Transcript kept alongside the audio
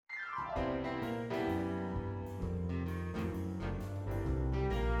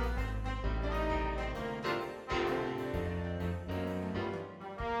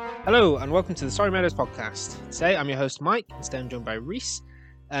Hello and welcome to the Sorry Meadows podcast. Today I'm your host Mike, and today I'm joined by Reese.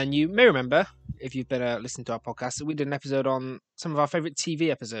 And you may remember, if you've been listening to our podcast, that we did an episode on some of our favourite TV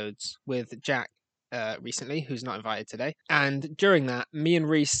episodes with Jack recently, who's not invited today. And during that, me and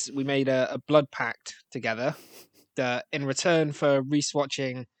Reese, we made a blood pact together in return for Reese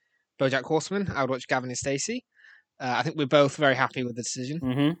watching BoJack Horseman. I would watch Gavin and Stacey. I think we're both very happy with the decision.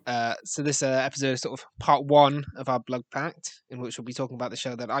 Mm-hmm. So this episode is sort of part one of our Blood Pact, in which we'll be talking about the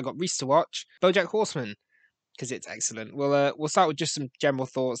show that I got Reese to watch, BoJack Horseman, because it's excellent. We'll start with just some general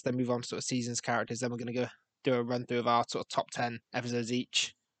thoughts, then move on to sort of seasons, characters. Then we're going to go do a run through of our sort of top 10 episodes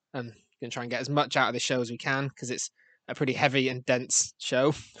each, and going to try and get as much out of this show as we can, because it's a pretty heavy and dense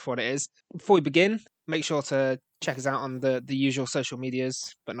show for what it is. Before we begin, make sure to check us out on the usual social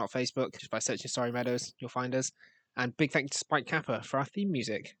medias, but not Facebook. Just by searching Sorry Meadows, you'll find us. And big thank you to Spike Kappa for our theme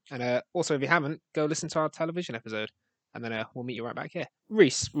music. And also, if you haven't, go listen to our television episode. And then we'll meet you right back here.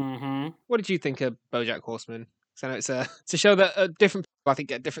 Reese, what did you think of BoJack Horseman? Because I know it's a show that different people, I think,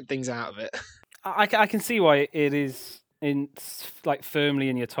 get different things out of it. I can see why it is firmly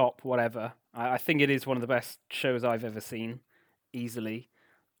in your top whatever. I think it is one of the best shows I've ever seen, easily.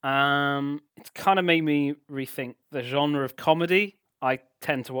 It's kind of made me rethink the genre of comedy. I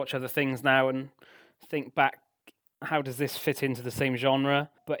tend to watch other things now and think back, how does this fit into the same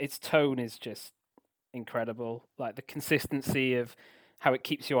genre? But its tone is just incredible. Like the consistency of how it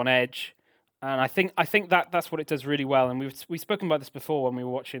keeps you on edge. And I think that's what it does really well. And we've spoken about this before when we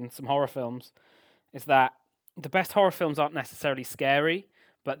were watching some horror films, is that the best horror films aren't necessarily scary,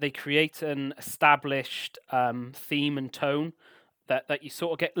 but they create an established theme and tone that you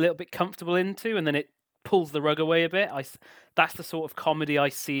sort of get a little bit comfortable into, and then it pulls the rug away a bit. That's the sort of comedy I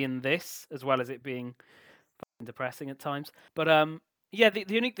see in this, as well as it being depressing at times. But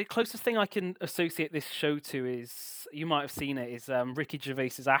the closest thing I can associate this show to is, you might have seen it, is Ricky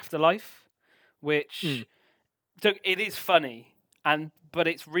Gervais's Afterlife, which it is funny but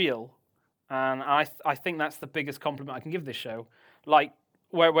it's real, and I think that's the biggest compliment I can give this show. Like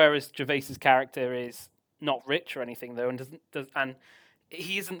whereas Gervais's character is not rich or anything though, and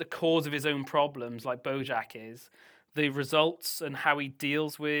he isn't the cause of his own problems like BoJack is. The results and how he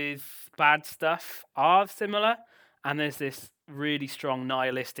deals with bad stuff are similar, and there's this really strong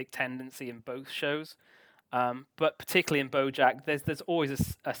nihilistic tendency in both shows. But particularly in BoJack, there's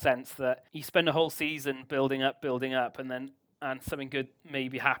always a sense that you spend a whole season building up, and something good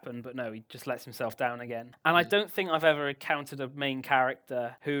maybe happen, but no, he just lets himself down again. And I don't think I've ever encountered a main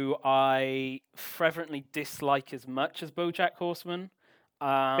character who I fervently dislike as much as BoJack Horseman.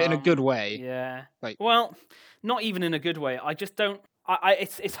 But in a good way. Yeah. Well, not even in a good way. I just don't.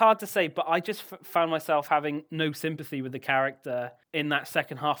 It's hard to say, but I just found myself having no sympathy with the character in that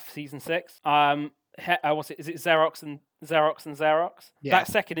second half of season 6. What's it? Is it Xerox and Xerox? Yeah. That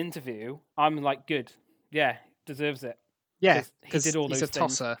second interview, I'm like, good. Yeah, deserves it. Yeah, because he did all he's those a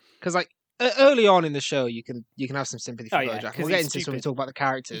things. tosser. Because early on in the show, you can have some sympathy for BoJack. We'll get into this when we talk about the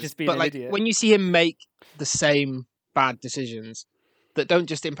characters. Just being but an idiot. when you see him make the same bad decisions that don't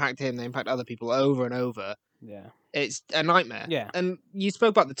just impact him, they impact other people over and over. Yeah, it's a nightmare. Yeah, and you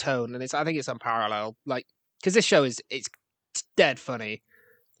spoke about the tone, and I think it's unparalleled. Like, because this show it's dead funny.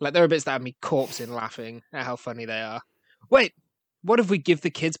 Like, there are bits that have me corpsing laughing at how funny they are. Wait, what if we give the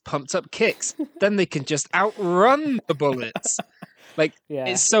kids pumped up kicks? Then they can just outrun the bullets. Like,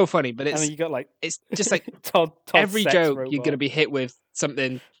 it's so funny, but you got it's just like Todd every joke robot. You're going to be hit with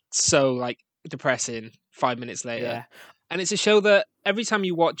something so like depressing 5 minutes later. Yeah. And it's a show that every time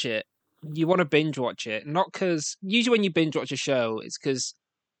you watch it, you want to binge watch it. Not because usually when you binge watch a show, it's because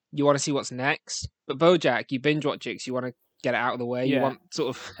you want to see what's next. But BoJack, you binge watch it because you want to get it out of the way. Yeah. You want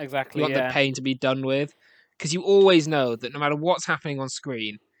sort of exactly. You want the pain to be done with, because you always know that no matter what's happening on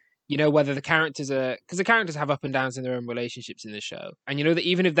screen, you know whether the characters are, because the characters have up and downs in their own relationships in the show, and you know that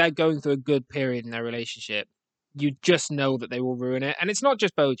even if they're going through a good period in their relationship, you just know that they will ruin it. And it's not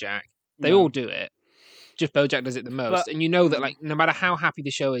just BoJack; they all do it. Just BoJack does it the most, and you know that like no matter how happy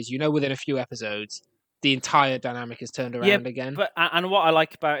the show is, you know within a few episodes the entire dynamic is turned around again. But and what I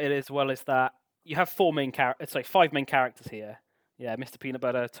like about it as well is that you have 5 main characters here. Yeah, Mr. Peanut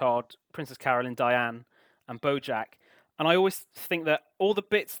Butter, Todd, Princess Carolyn, Diane, and BoJack. And I always think that all the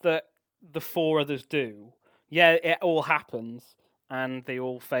bits that the 4 others do, it all happens, and they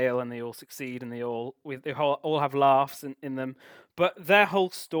all fail, and they all succeed, and they all have laughs in them. But their whole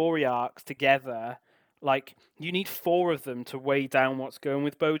story arcs together, like, you need 4 of them to weigh down what's going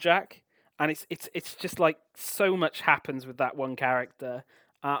with BoJack, and it's just like so much happens with that one character,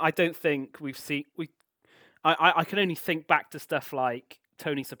 I don't think we've seen I can only think back to stuff like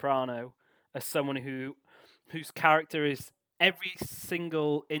Tony Soprano as someone whose character is every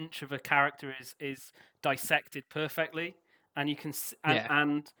single inch of a character is dissected perfectly, and you can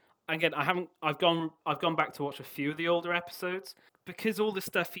and again I've gone back to watch a few of the older episodes because all the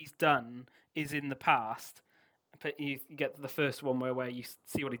stuff he's done is in the past. But you get the first one where you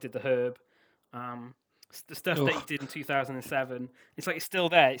see what he did to Herb. The stuff that he did in 2007, it's like it's still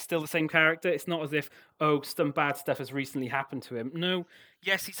there. It's still the same character. It's not as if, oh, some bad stuff has recently happened to him. No,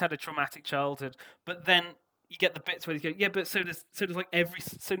 yes, he's had a traumatic childhood, but then you get the bits where you go, yeah, but so does like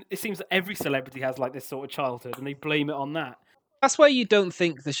so it seems that every celebrity has like this sort of childhood, and they blame it on that. That's why you don't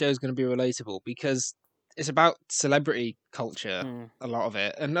think the show's going to be relatable, because it's about celebrity culture, a lot of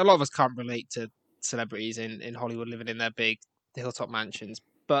it, and a lot of us can't relate to celebrities in Hollywood living in their big hilltop mansions.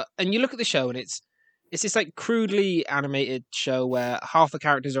 And you look at the show, and it's this like crudely animated show where half the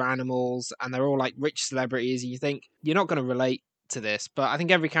characters are animals and they're all like rich celebrities, and you think you're not going to relate to this. But I think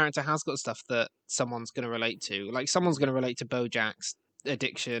every character has got stuff that someone's going to relate to. Like someone's going to relate to Bojack's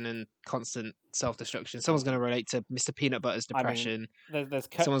addiction and constant self-destruction. Someone's going to relate to Mr. Peanut Butter's depression.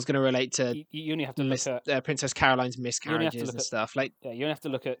 Someone's going to relate to you only have to look at Princess Caroline's miscarriages and stuff. Like, yeah, you only have to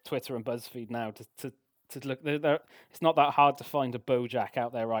look at Twitter and BuzzFeed now to look. It's not that hard to find a Bojack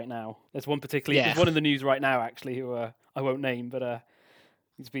out there right now. There's one particularly. There's one in the news right now actually who I won't name, but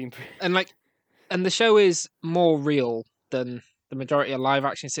he's been and the show is more real than the majority of live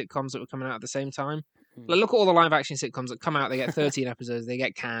action sitcoms that were coming out at the same time. Like, look at all the live action sitcoms that come out. They get 13 episodes. They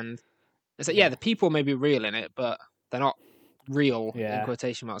get canned. It's like, the people may be real in it, but they're not real in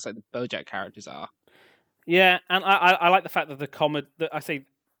quotation marks like the BoJack characters are. Yeah, and I like the fact that the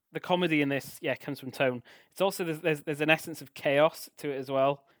comedy in this comes from tone. It's also there's an essence of chaos to it as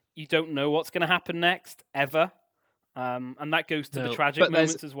well. You don't know what's going to happen next ever, and that goes to the tragic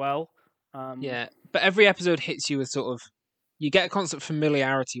moments as well. But every episode hits you with sort of, you get a constant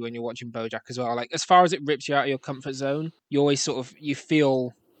familiarity when you're watching BoJack as well. Like, as far as it rips you out of your comfort zone, you always sort of, you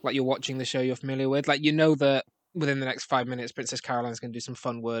feel like you're watching the show you're familiar with. Like, you know that within the next 5 minutes, Princess Caroline's going to do some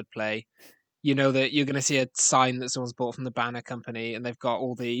fun wordplay. You know that you're going to see a sign that someone's bought from the banner company and they've got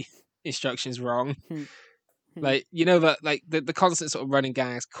all the instructions wrong. Like, you know that, like, the constant sort of running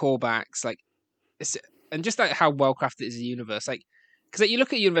gags, callbacks, like, and just like how well crafted is the universe. Like, because like, you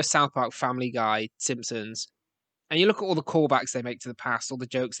look at universe, South Park, Family Guy, Simpsons, and you look at all the callbacks they make to the past, all the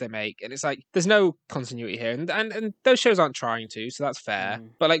jokes they make, and it's like, there's no continuity here. And those shows aren't trying to, so that's fair.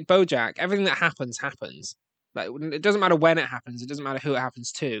 But like BoJack, everything that happens. Like, it doesn't matter when it happens. It doesn't matter who it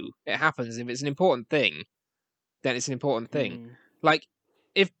happens to. It happens. If it's an important thing, then it's an important thing. Like,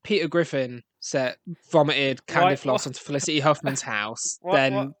 if Peter Griffin vomited candy floss onto Felicity Huffman's house,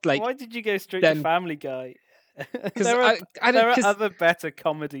 then like, why did you go straight to Family Guy? Because there are other better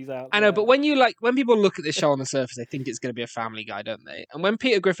comedies out there. I know, but when people look at this show on the surface, they think it's going to be a Family Guy, don't they? And when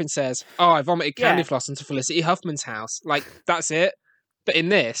Peter Griffin says, "Oh, I vomited candy floss into Felicity Huffman's house," like, that's it. But in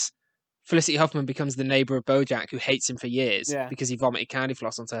this, Felicity Huffman becomes the neighbor of BoJack who hates him for years because he vomited candy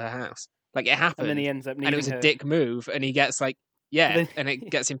floss onto her house. Like, it happened, and then he ends up needing and it was a dick move, and he gets like, and it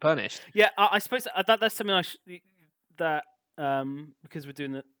gets him punished. Yeah, I suppose that's something because we're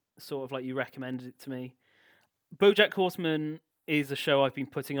doing the sort of like you recommended it to me. BoJack Horseman is a show I've been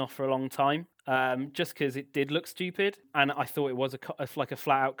putting off for a long time, just because it did look stupid, and I thought it was like a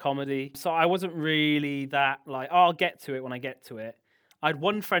flat-out comedy. So I wasn't really that like, oh, I'll get to it when I get to it. I had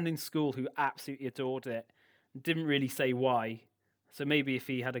one friend in school who absolutely adored it, didn't really say why. So maybe if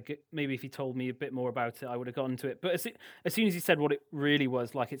he told me a bit more about it, I would have gone to it. But as soon as he said what it really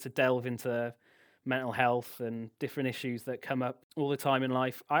was, like it's a delve into mental health and different issues that come up all the time in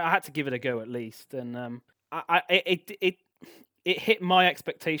life, I had to give it a go at least, and it hit my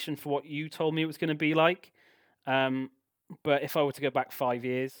expectation for what you told me it was going to be like. But if I were to go back 5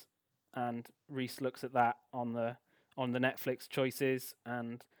 years, and Reese looks at that on the Netflix choices,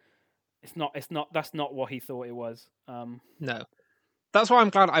 and that's not what he thought it was. No, that's why I'm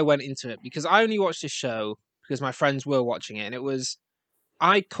glad I went into it, because I only watched this show because my friends were watching it, and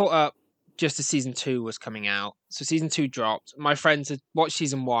I caught up just as season 2 was coming out. So season 2 dropped. My friends had watched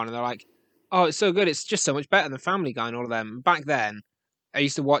season 1, and they're like, "Oh, it's so good. It's just so much better than Family Guy and all of them." Back then, I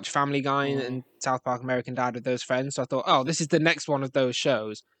used to watch Family Guy and South Park, American Dad with those friends. So I thought, oh, this is the next one of those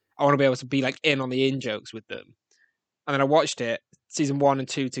shows. I want to be able to be like in on the in-jokes with them. And then I watched it, season 1 and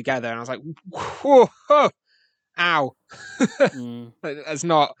 2 together, and I was like, whoa, ow. That's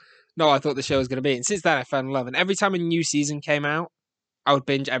not what I thought the show was going to be. And since then, I fell in love. And every time a new season came out, I would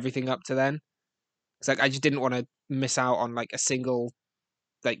binge everything up to then. It's like, I just didn't want to miss out on like a single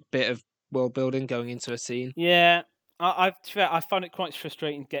like bit of world building going into a scene. Yeah, To be fair, I find it quite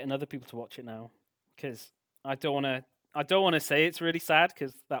frustrating getting other people to watch it now because I don't want to. I don't want to say it's really sad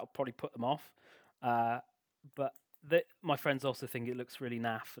because that'll probably put them off. But my friends also think it looks really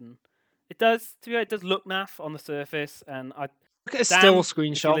naff, and it does. To be fair, it does look naff on the surface. And Look at a Dan, still if you're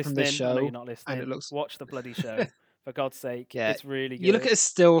screenshot from this listening, I know show, you're not and it listening. looks. Watch the bloody show for God's sake. Yeah, It's really good. you look at a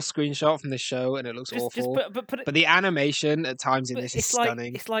still screenshot from this show, and it looks awful. But the animation at times in this is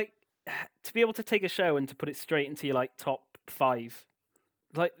stunning. It's like to be able to take a show and to put it straight into your like top 5.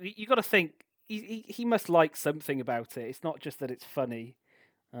 Like you got to think he must like something about it. It's not just that it's funny.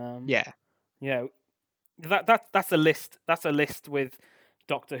 Yeah. You know, that's a list. That's a list with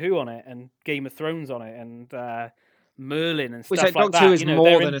Doctor Who on it and Game of Thrones on it and Merlin and stuff like Doctor that. Who is you know, more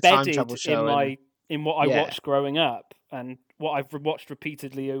they're than a time embedded travel show. in what I watched growing up and what I've watched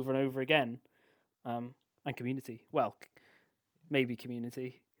repeatedly over and over again. And Community. Well, maybe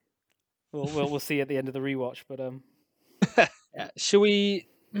Community. We'll see at the end of the rewatch, but yeah. Shall we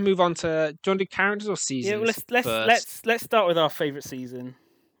move on to? Do you want to do characters or seasons? Yeah, let's start with our favorite season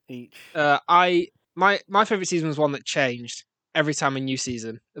each. My favorite season was one that changed every time a new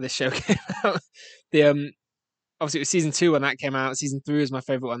season of this show came out. Obviously it was season 2 when that came out. Season 3 was my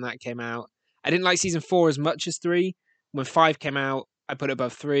favorite when that came out. I didn't like season 4 as much as 3. When 5 came out, I put it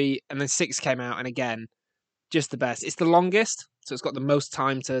above 3, and then 6 came out, and again, just the best. It's the longest, so it's got the most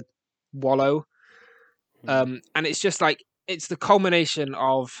time to wallow. And it's just like it's the culmination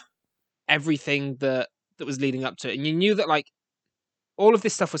of everything that was leading up to it. And you knew that like all of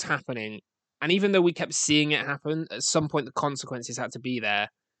this stuff was happening, and even though we kept seeing it happen, at some point the consequences had to be there.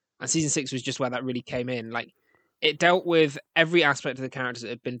 And season 6 was just where that really came in. Like it dealt with every aspect of the characters that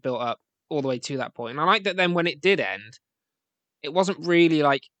had been built up all the way to that point. And I like that then when it did end, it wasn't really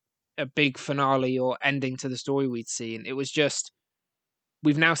like a big finale or ending to the story we'd seen. It was just,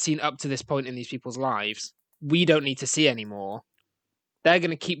 we've now seen up to this point in these people's lives. We don't need to see anymore. They're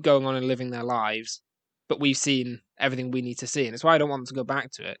going to keep going on and living their lives, but we've seen everything we need to see. And it's why I don't want to go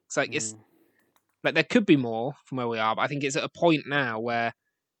back to it. It's like, it's like there could be more from where we are, but I think it's at a point now where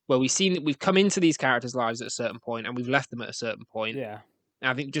we've seen that we've come into these characters' lives at a certain point and we've left them at a certain point. Yeah. And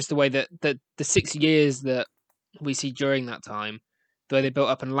I think just the way that the 6 years that we see during that time, the way they built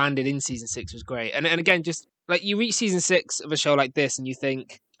up and landed in season 6 was great. And again, just like you reach season 6 of a show like this and you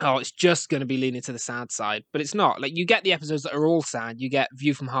think, oh, it's just going to be leaning to the sad side. But it's not. Like you get the episodes that are all sad. You get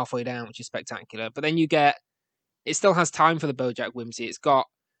View from Halfway Down, which is spectacular. But then it still has time for the BoJack whimsy. It's got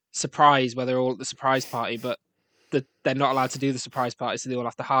surprise where they're all at the surprise party, but they're not allowed to do the surprise party, so they all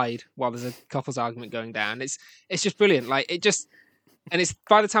have to hide while there's a couple's argument going down. It's just brilliant. Like it just, and it's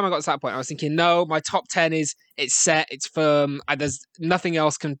by the time I got to that point, I was thinking, no, my top 10 it's set, it's firm. There's nothing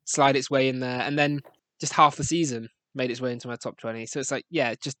else can slide its way in there. And then just half the season made its way into my top 20. So it's like,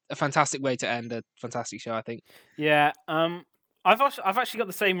 yeah, just a fantastic way to end a fantastic show, I think. Yeah, I've actually got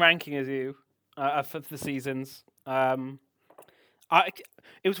the same ranking as you for the seasons.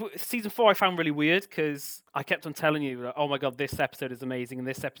 It was season 4 I found really weird because I kept on telling you, oh my god, this episode is amazing and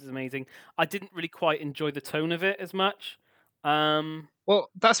this episode is amazing. I didn't really quite enjoy the tone of it as much. Well,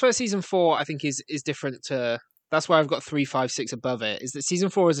 that's where season 4 I think is different to. That's why I've got 3, 5, 6 above it. Is that season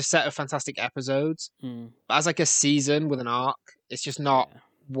 4 is a set of fantastic episodes, but as like a season with an arc, it's just not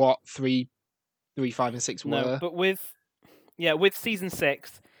what 3, 5, and 6 were. No, but with season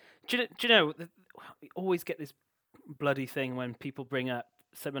 6, do you know? We always get this bloody thing when people bring up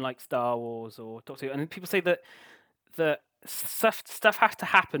something like Star Wars or Doctor Who, and people say that stuff has to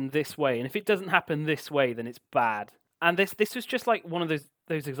happen this way, and if it doesn't happen this way, then it's bad. And this was just like one of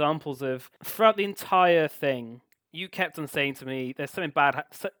those examples of throughout the entire thing, you kept on saying to me, "There's something bad."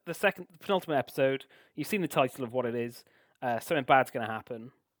 The penultimate episode, you've seen the title of what it is. Something bad's going to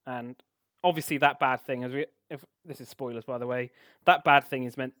happen, and obviously that bad thing, if this is spoilers by the way, that bad thing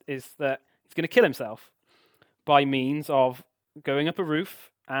is that he's going to kill himself by means of going up a roof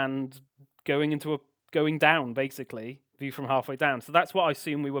and going down, basically, View from Halfway Down. So that's what I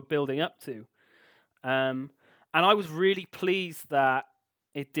assume we were building up to. And I was really pleased that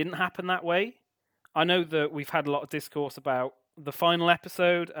it didn't happen that way. I know that we've had a lot of discourse about the final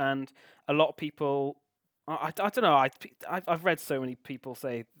episode, and a lot of people, I don't know, I've read so many people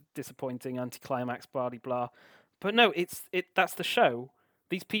say disappointing, anticlimax, blah, blah, blah. But no, that's the show.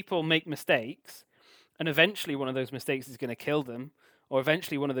 These people make mistakes, and eventually one of those mistakes is going to kill them, or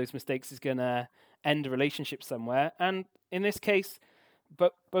eventually one of those mistakes is going to end a relationship somewhere. And in this case,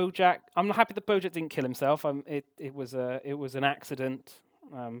 BoJack, I'm not happy that BoJack didn't kill himself. It was an accident,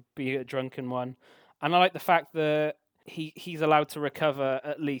 be it a drunken one, and I like the fact that he's allowed to recover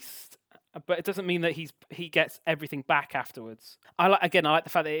at least but it doesn't mean that he gets everything back afterwards. I like the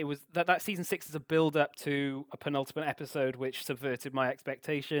fact that it was that season 6 is a build up to a penultimate episode, which subverted my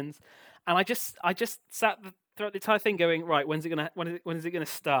expectations, and I just sat throughout the entire thing going, right, when is it gonna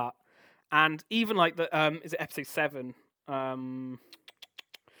start? And even like is it episode 7,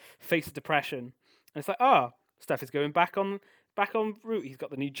 Face of Depression, and it's like, Steph is going back on route. He's got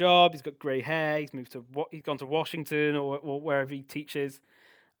the new job. He's got grey hair. He's gone to Washington or wherever he teaches.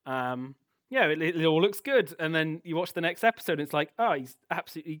 It all looks good. And then you watch the next episode, and it's like, he's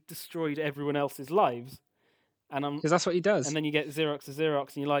absolutely destroyed everyone else's lives. And because that's what he does. And then you get Xerox to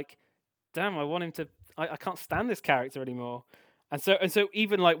Xerox, and you're like, damn, I want him to. I can't stand this character anymore. And so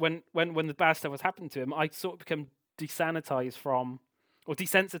even like when the bad stuff was happening to him, I sort of become desensitized from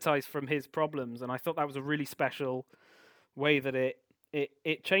his problems, and I thought that was a really special way that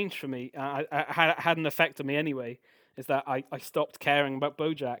it changed for me. I had an effect on me anyway. Is that I stopped caring about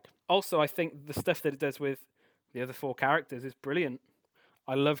BoJack. Also, I think the stuff that it does with the other 4 characters is brilliant.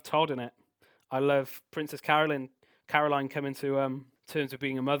 I love Todd in it. I love Princess Caroline coming to terms with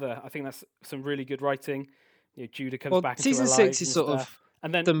being a mother. I think that's some really good writing. Judah comes back into her season lives 6 is and sort stuff. of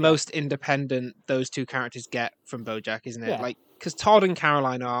And then the most independent those 2 characters get from BoJack, isn't it? Yeah. Like, because Todd and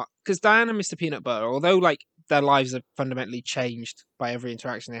Caroline are, because Diane and Mr. Peanut Butter, although like their lives are fundamentally changed by every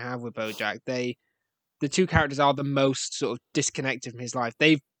interaction they have with BoJack, the 2 characters are the most sort of disconnected from his life.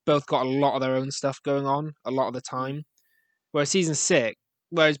 They've both got a lot of their own stuff going on a lot of the time. Whereas season 6,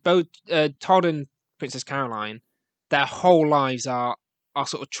 Todd and Princess Caroline, their whole lives are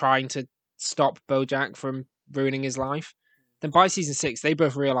sort of trying to stop BoJack from ruining his life. Then by season 6, they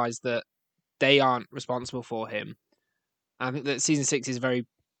both realize that they aren't responsible for him. I think that season 6 is a very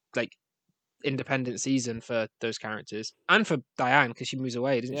like independent season for those characters and for Diane because she moves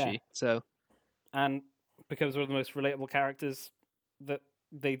away, doesn't she? So and becomes one of the most relatable characters that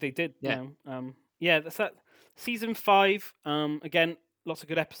they did. Yeah. That's that. Season 5, again, lots of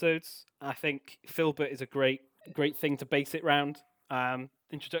good episodes. I think Filbert is a great thing to base it round.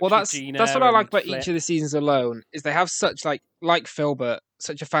 Introduction that's to Gina what I like and about Flip. each of the seasons alone is they have such like Filbert,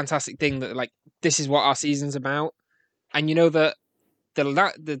 such a fantastic thing that like this is what our season's about, and you know that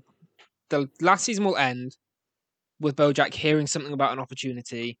the last season will end with BoJack hearing something about an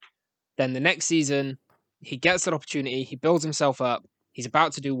opportunity. Then the next season, he gets that opportunity, he builds himself up, he's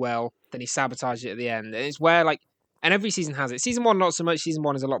about to do well, then he sabotages it at the end. And it's where and every season has it. Season 1 not so much. Season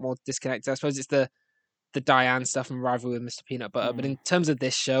 1 is a lot more disconnected. I suppose it's the Diane stuff and rivalry with Mr. Peanut Butter. But in terms of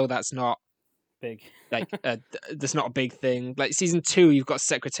this show, that's not big. That's not a big thing. Like season 2, you've got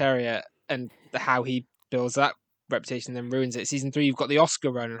Secretariat and how he builds that reputation and then ruins it. Season 3, you've got the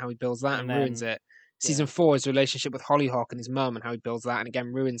Oscar run and how he builds that and ruins it. Season 4 is the relationship with Hollyhock and his mum and how he builds that and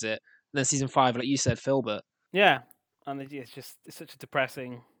again ruins it. And then season 5, like you said, Filbert. Yeah, and it's such a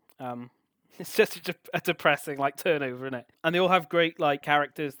depressing. It's just a depressing turnover, isn't it? And they all have great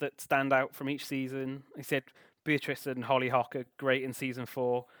characters that stand out from each season. I said Beatrice and Hollyhock are great in season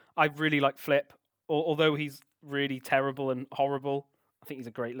 4. I really like Flip, although he's really terrible and horrible. I think he's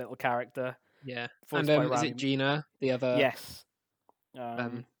a great little character. Yeah, and is it Gina, the other? Yes.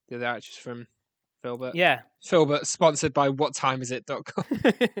 The other actress from Filbert. Yeah. Filbert, sponsored by whattimeisit.com.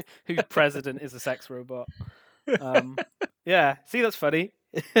 Whose president is a sex robot. Yeah, see, that's funny.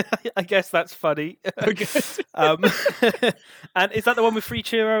 I guess that's funny. Okay. And is that the one with Free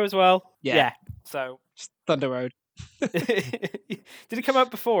Churro as well? Yeah. So Thunder Road. Did it come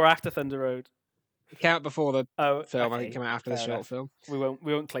out before or after Thunder Road? It came out before the film. Okay. I think it came out after the short film. We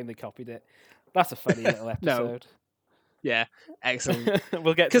won't claim they copied it. That's a funny little episode. No. Yeah, excellent.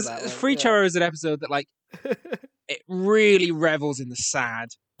 We'll get to that. Because Free Churro is an episode that it really revels in the sad.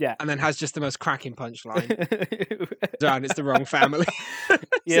 Yeah. And then has just the most cracking punchline. And it's the wrong family.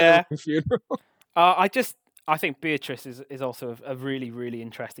 Yeah. Funeral. I think Beatrice is also a really, really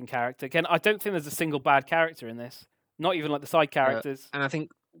interesting character. Again, I don't think there's a single bad character in this. Not even the side characters. And I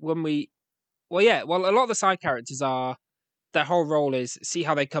think a lot of the side characters their whole role is see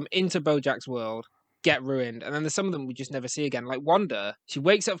how they come into BoJack's world, get ruined, and then there's some of them we just never see again. Like Wanda, she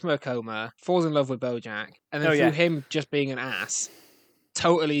wakes up from her coma, falls in love with BoJack, and then through him just being an ass,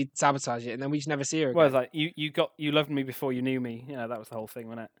 totally sabotage it, and then we just never see her again. Well, it's like you loved me before you knew me. That was the whole thing,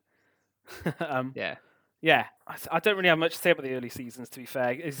 wasn't it? Yeah. I don't really have much to say about the early seasons, to be fair.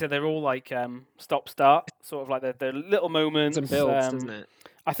 As you said, they're all stop-start, sort of they're little moments. And builds, doesn't it?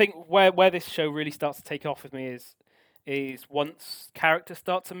 I think where this show really starts to take off with me is once characters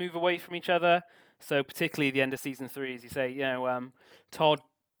start to move away from each other. So particularly the end of season 3, as you say, Todd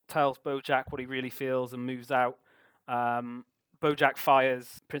tells BoJack what he really feels and moves out. BoJack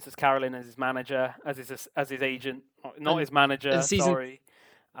fires Princess Caroline as his manager, as his agent, not his manager. Sorry.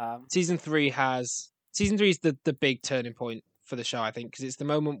 Season 3 is the big turning point for the show, I think, because it's the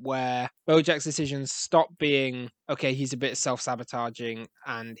moment where Bojack's decisions stop being, okay, he's a bit self-sabotaging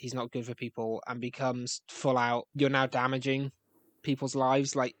and he's not good for people, and becomes full out, you're now damaging people's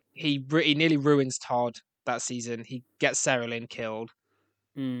lives. Like, he nearly ruins Todd that season. He gets Sarah Lynn killed,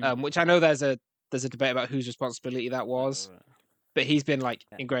 which I know there's a debate about whose responsibility that was, but he's been like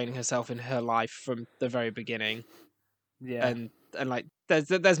ingraining herself in her life from the very beginning. Yeah. And like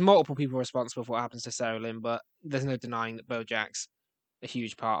there's multiple people responsible for what happens to Sarah Lynn, but there's no denying that Bojack's a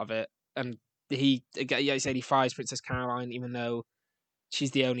huge part of it. And he said he fires Princess Caroline, even though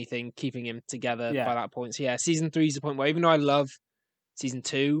she's the only thing keeping him together by that point. So yeah, season 3 is the point where, even though I love season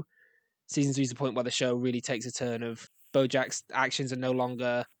 2, season 3 is the point where the show really takes a turn of Bojack's actions are no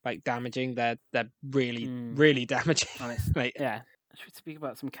longer like damaging; they're really really damaging. Like, yeah, should we speak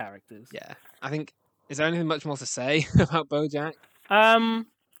about some characters? Yeah, I think. Is there anything much more to say about Bojack?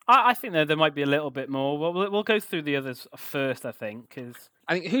 I think there might be a little bit more. We'll go through the others first, I think, because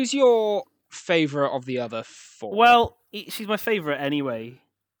I think, who's your favourite of the other 4? Well, she's my favourite anyway,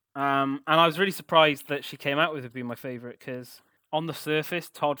 and I was really surprised that she came out with it being my favourite, because on the surface,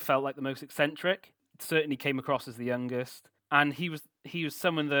 Todd felt like the most eccentric. Certainly came across as the youngest, and he was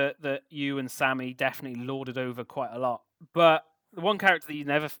someone that you and Sammy definitely lorded over quite a lot. But the one character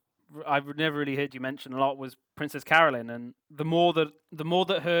that I've never really heard you mention a lot was Princess Carolyn, and the more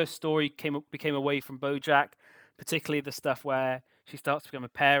that her story became away from Bojack, particularly the stuff where she starts to become a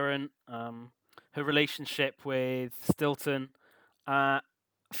parent, her relationship with Stilton,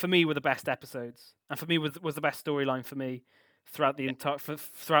 for me were the best episodes, and for me was the best storyline for me throughout the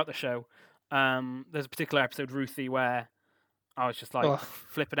throughout the show. There's a particular episode, Ruthie, where I was just like,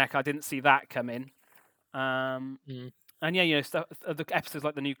 flipping heck, I didn't see that coming. And yeah, stuff, the episodes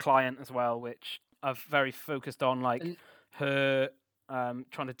like The New Client as well, which are very focused on like her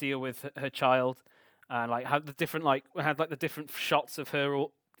trying to deal with her child, and like how the different the different shots of her,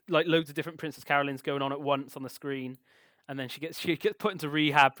 or like loads of different Princess Carolyns going on at once on the screen, and then she gets put into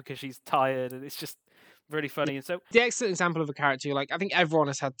rehab because she's tired, and it's just really funny. And so the excellent example of a character, like, I think everyone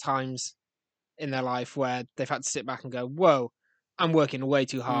has had times in their life where they've had to sit back and go, whoa, I'm working way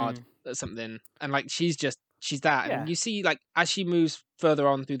too hard at something, and like she's that. And you see, like, as she moves further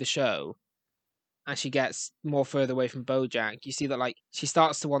on through the show and she gets more further away from Bojack, you see that like she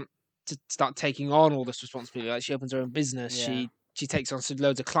starts to want to start taking on all this responsibility. Like, she opens her own business, she takes on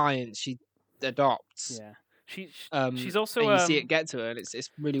loads of clients, she adopts. She's also, and you see it get to her, and it's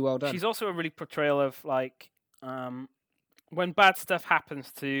really well done. She's also a really portrayal of like when bad stuff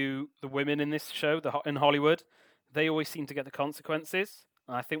happens to the women in this show, in Hollywood, they always seem to get the consequences.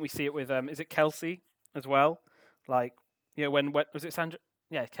 And I think we see it with is it Kelsey as well? Like, when was it Sandra?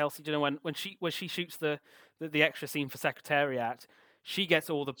 Yeah, Kelsey. Do you know when she shoots the extra scene for Secretariat, she gets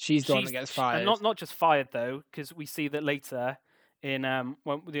all the. She's the one that gets fired. And not just fired though, because we see that later in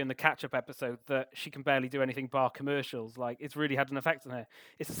the catch-up episode that she can barely do anything bar commercials. Like, it's really had an effect on her.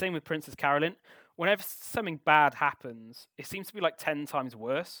 It's the same with Princess Carolyn. Whenever something bad happens, it seems to be like 10 times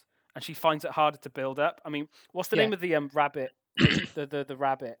worse, and she finds it harder to build up. I mean, what's the name of the rabbit? the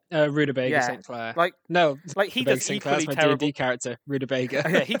rabbit. Rutabaga St. Clair. Like, no, like he does equally terrible. D&D character, Rutabaga.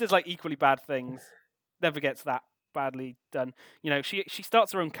 Yeah, he does like equally bad things. Never gets that badly done. She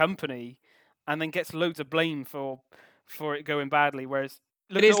starts her own company, and then gets loads of blame for it going badly. Whereas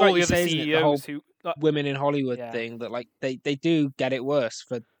look at all the other CEOs who women in Hollywood thing, that like they do get it worse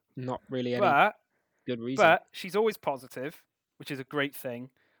for not really any good reason. But she's always positive, which is a great thing.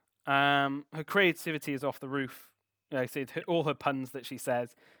 Her creativity is off the roof. So all her puns that she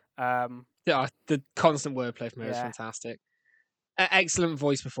says. The constant wordplay from her is fantastic. Excellent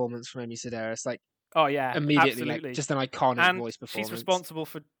voice performance from Amy Sedaris. Like, immediately, absolutely. Like, just an iconic voice performance. She's responsible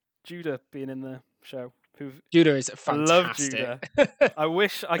for Judah being in the show. Judah is fantastic. I love Judah. I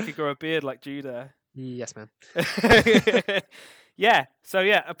wish I could grow a beard like Judah. Yes, man. Yeah. So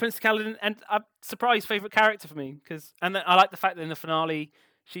yeah, Princess Carolyn, and a surprise favorite character for me, and then I like the fact that in the finale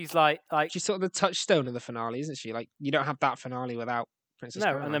she's like she's sort of the touchstone of the finale, isn't she? Like, you don't have that finale without Princess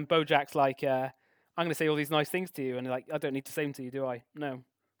Caroline. And then Bojack's like, I'm going to say all these nice things to you, and like, I don't need to say them to you, do I? No.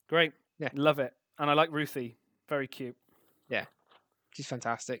 Great. Yeah. Love it. And I like Ruthie. Very cute. Yeah. She's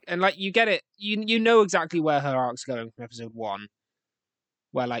fantastic. And like, you get it. You know exactly where her arc's going from episode 1.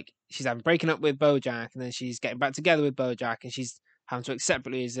 Where like she's having breaking up with Bojack, and then she's getting back together with Bojack, and she's having to accept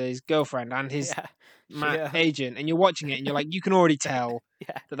it as his girlfriend and his agent. And you're watching it, and you're like, you can already tell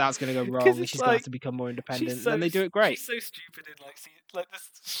that that's going to go wrong, and she's going to have to become more independent. And they do it great. She's so stupid in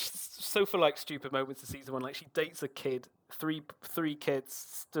so for like stupid moments of season 1. Like, she dates a kid. Three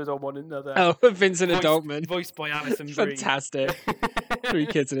kids stood on one another. Oh, Vincent Adultman, voiced by Alison Brie. Fantastic. Three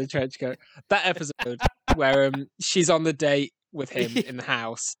kids in a trench coat. That episode where she's on the date with him in the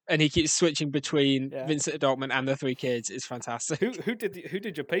house, and he keeps switching between Vincent Adultman and the three kids is fantastic. Who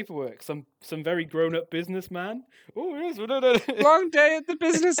did your paperwork? Some very grown up businessman. Oh yes, no. Long day at the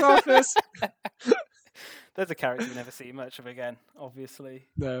business office. There's a character you never see much of again, obviously.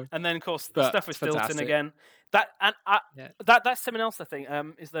 No. And then of course the stuff with Stilton fantastic. again. That's something else I think.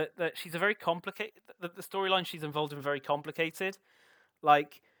 Is that she's a very complicated. The storyline she's involved in very complicated.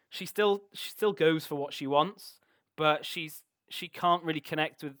 Like she still goes for what she wants, but she can't really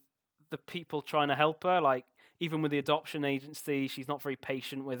connect with the people trying to help her. Like even with the adoption agency, she's not very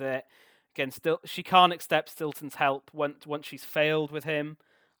patient with it. Again, she can't accept Stilton's help once she's failed with him.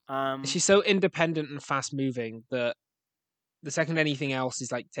 She's so independent and fast moving that the second anything else is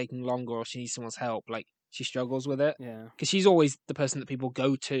like taking longer or she needs someone's help, like she struggles with it. Yeah, because she's always the person that people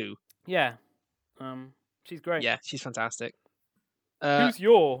go to. Yeah, she's great. Yeah, she's fantastic. Who's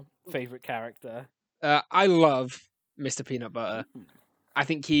your favorite character? I love Mr. Peanut Butter. I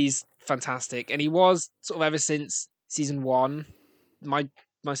think he's fantastic, and he was sort of ever since season 1 my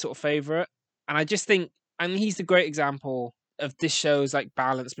sort of favorite. And I just think, he's the great example of this show's like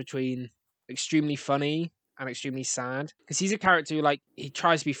balance between extremely funny and extremely sad, because he's a character who like he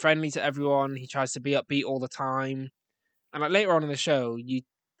tries to be friendly to everyone, he tries to be upbeat all the time, and like later on in the show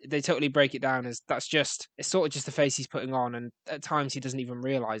they totally break it down as it's sort of just the face he's putting on, and at times he doesn't even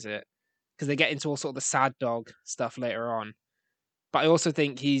realize it because they get into all sort of the sad dog stuff later on. But I also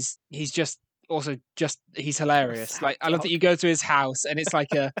think he's hilarious. Like I love that you go to his house and it's like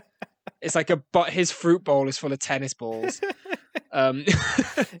but his fruit bowl is full of tennis balls.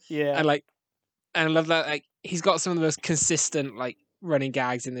 Yeah. And I love that like he's got some of the most consistent like running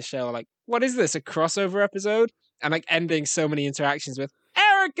gags in the show. Like, what is this? A crossover episode? And like ending so many interactions with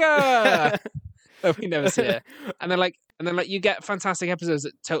Erica that we never see her. And then you get fantastic episodes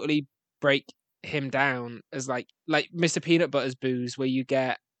that totally break him down as like Mr. Peanut Butter's booze, where you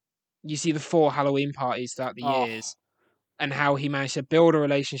see the 4 Halloween parties throughout the years and how he managed to build a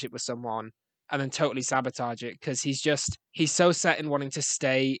relationship with someone and then totally sabotage it because he's so set in wanting to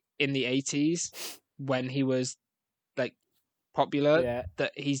stay in the 80s when he was like popular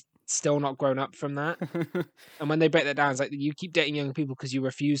that he's still not grown up from that. And when they break that down, it's like you keep dating young people because you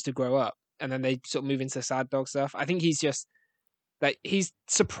refuse to grow up, and then they sort of move into sad dog stuff. I think he's just like he's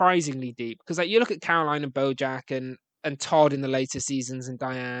surprisingly deep because like you look at Caroline and BoJack and Todd in the later seasons and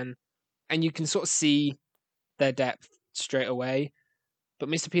Diane, and you can sort of see their depth straight away. But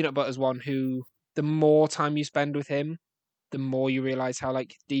Mr. Peanut Butter's one who, the more time you spend with him, the more you realize how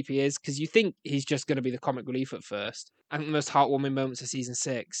like deep he is, because you think he's just going to be the comic relief at first. I think the most heartwarming moments of season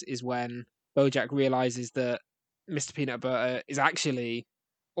 6 is when BoJack realizes that Mr. Peanut Butter is actually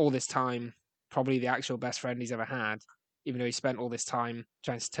all this time probably the actual best friend he's ever had, even though he spent all this time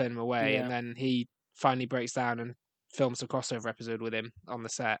trying to turn him away. And then he finally breaks down and films a crossover episode with him on the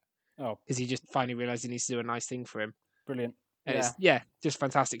set. Oh, because he just finally realized he needs to do a nice thing for him. Brilliant. And it's just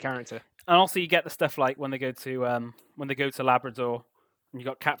fantastic character. And also you get the stuff like when they go to Labrador and you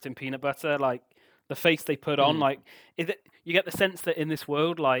got Captain Peanut Butter, like the face they put on, like you get the sense that in this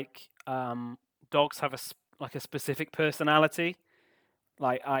world, like dogs have a specific personality.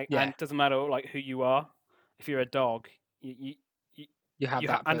 Like and it doesn't matter like who you are. If you're a dog, you have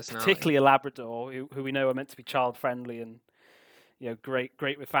that personality. And particularly a Labrador, who we know are meant to be child friendly and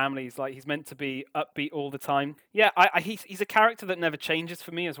great with families. Like he's meant to be upbeat all the time. Yeah, he's a character that never changes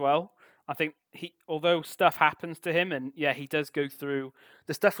for me as well. I think although stuff happens to him, and he does go through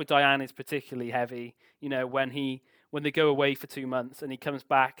the stuff with Diane is particularly heavy. When they go away for 2 months and he comes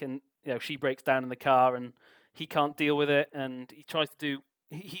back and she breaks down in the car and he can't deal with it, and he tries to do.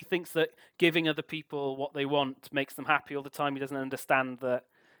 He thinks that giving other people what they want makes them happy all the time. He doesn't understand that.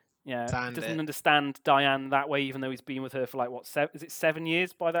 He doesn't understand Diane that way, even though he's been with her for like 7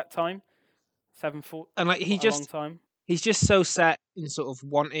 years by that time? 7 4. And like long time. He's just so set in sort of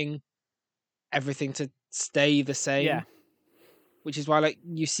wanting everything to stay the same. Yeah. Which is why like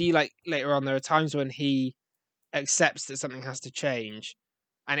you see like later on there are times when he accepts that something has to change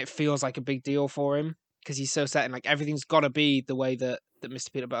and it feels like a big deal for him because he's so set in like everything's got to be the way that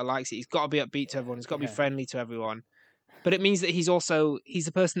Mr. Peanut Butter likes it. He's got to be upbeat to everyone. He's got to be friendly to everyone. But it means that he's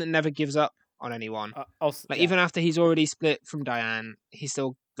the person that never gives up on anyone. Even after he's already split from Diane, he's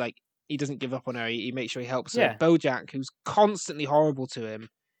still like he doesn't give up on her. He makes sure he helps her. BoJack, who's constantly horrible to him,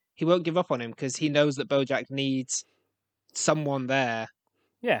 he won't give up on him because he knows that BoJack needs someone there.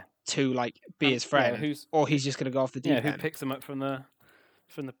 Yeah. To like be his friend, or he's just going to go off the deep end. Who picks him up from the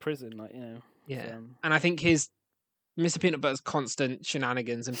prison, Yeah. And I think his Mr. Peanut Butter's constant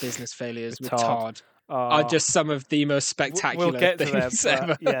shenanigans and business failures with Todd are just some of the most spectacular we'll get to them, things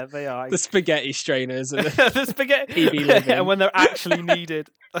ever. Yeah, they are. The spaghetti strainers and the spaghetti PB living. and when they're actually needed.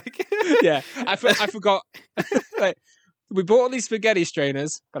 Like yeah, I forgot. Like, we bought all these spaghetti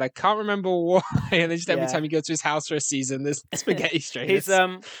strainers, but I can't remember why. And then just every time you go to his house for a season, there's spaghetti strainers.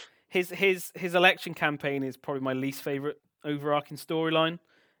 His election campaign is probably my least favorite overarching storyline.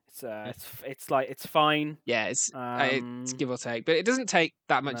 It's fine. Yeah, it's give or take, but it doesn't take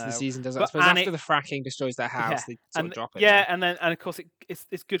that much of the season, does it? I suppose after the fracking destroys their house, they sort of drop it. Yeah, and of course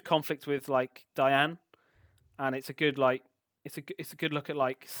it's good conflict with like Diane, and it's a good it's a good look at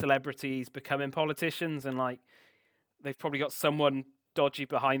like celebrities becoming politicians, and like they've probably got someone dodgy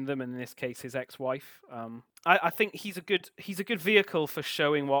behind them, and in this case his ex-wife. I think he's a good vehicle for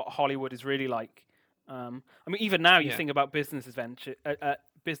showing what Hollywood is really like. I mean, even now you think about business ventures.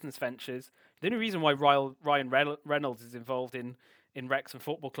 The only reason why Ryan Reynolds is involved in Wrexham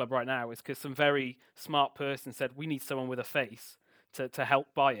Football Club right now is because some very smart person said we need someone with a face to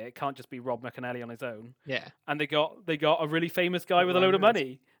help buy it. It can't just be Rob McAnally on his own. Yeah, and they got a really famous guy with a load of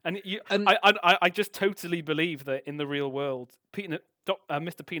money. I just totally believe that in the real world,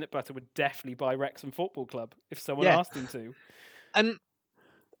 Mr. Peanut Butter would definitely buy Wrexham Football Club if someone asked him to. And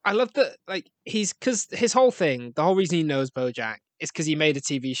I love that, like, because his whole thing, the whole reason he knows BoJack is because he made a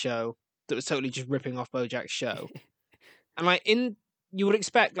TV show that was totally just ripping off BoJack's show. And like you would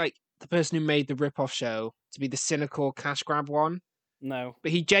expect like the person who made the rip-off show to be the cynical cash grab one. No,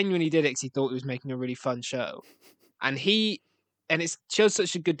 but he genuinely did it because he thought he was making a really fun show, and it shows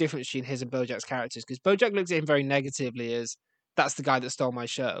such a good difference between his and BoJack's characters, because BoJack looks at him very negatively as that's the guy that stole my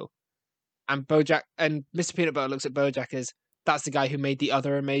show, and BoJack and Mr. Peanut Butter looks at BoJack as that's the guy who made the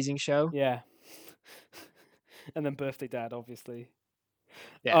other amazing show. Yeah. And then Birthday Dad, obviously.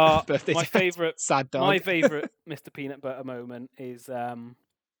 Yeah, Birthday my Dad, favorite sad dog. My favorite Mr. Peanut Butter moment is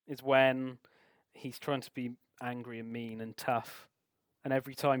when he's trying to be angry and mean and tough, and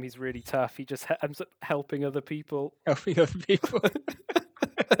every time he's really tough, he just ends up helping other people. Helping other people.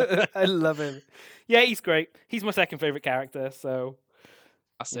 I love him. Yeah, he's great. He's my second favorite character. So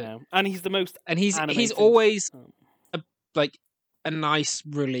that's it. And he's the most. And he's always a nice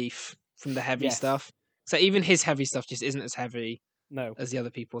relief from the heavy stuff. So even his heavy stuff just isn't as heavy as the other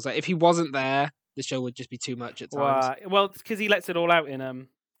people's. Like if he wasn't there, the show would just be too much at times. Well, it's because he lets it all out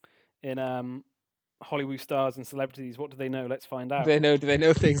in Hollywood stars and celebrities. What do they know? Let's find out. Do they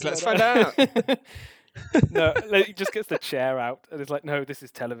know things? Let's find out. No, he just gets the chair out and it's like, no, this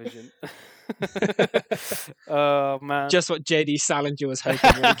is television. Oh man! Just what J.D. Salinger was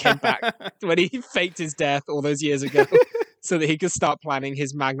hoping when he came back, when he faked his death all those years ago, so that he could start planning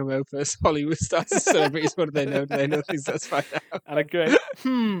his magnum opus, Hollywood stars and celebrities. What do they know? Do they know things? Let's find out. And I go,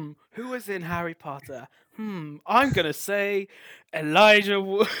 who was in Harry Potter? I'm gonna say Elijah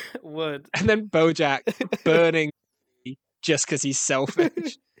Wood. And then BoJack burning just because he's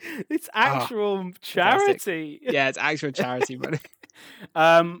selfish. It's actual charity. Fantastic. Yeah, it's actual charity money.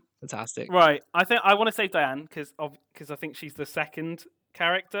 Fantastic. Right. I want to say Diane because I think she's the second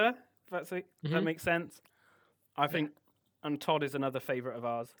character. If that makes sense. I think, and Todd is another favorite of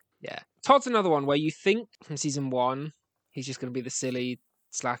ours. Yeah, Todd's another one where you think from season 1 he's just going to be the silly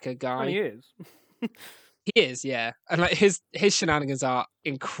slacker guy. And he is. He is, yeah, and like his shenanigans are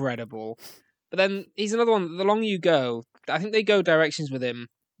incredible. But then he's another one. The longer you go, I think they go directions with him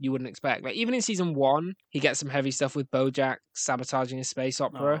you wouldn't expect. Like even in season 1, he gets some heavy stuff with BoJack sabotaging a space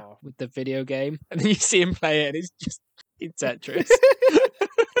opera with the video game, and then you see him play it, and it's just in Tetris.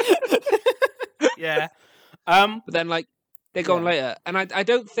 Yeah. But then like they go on later, and I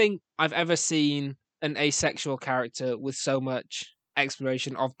don't think I've ever seen an asexual character with so much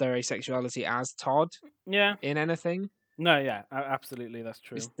exploration of their asexuality as Todd. Yeah. In anything. No, yeah, absolutely, that's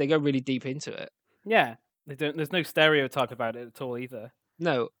true. They go really deep into it. Yeah, they don't. There's no stereotype about it at all either.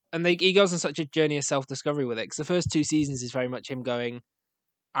 No, and he goes on such a journey of self-discovery with it, because the first 2 seasons is very much him going,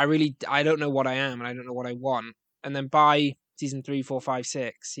 I don't know what I am, and I don't know what I want. And then by season 3, 4, 5,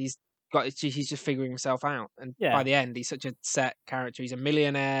 6, he's just figuring himself out. And by the end, he's such a set character. He's a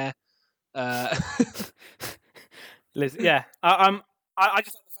millionaire. Liz, yeah, I just like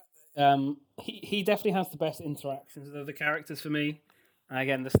the fact that he definitely has the best interactions with other characters for me.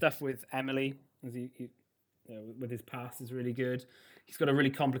 Again, the stuff with Emily, as with his past, is really good. He's got a really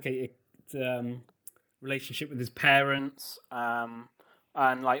complicated relationship with his parents, and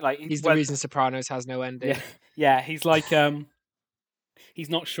like he's the reason Sopranos has no ending. Yeah, he's like he's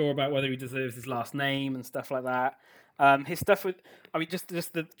not sure about whether he deserves his last name and stuff like that. His stuff with, I mean, just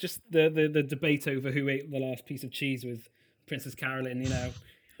the debate over who ate the last piece of cheese with Princess Carolyn.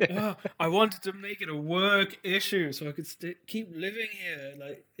 I wanted to make it a work issue so I could keep living here.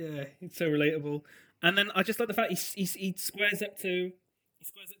 Like, yeah, it's so relatable. And then I just like the fact he squares up to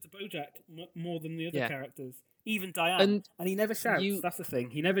BoJack more than the other characters, even Diane, and he never shouts. That's the thing.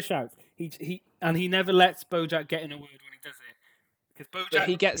 He never shouts. He never lets BoJack get in a word when he does it, because BoJack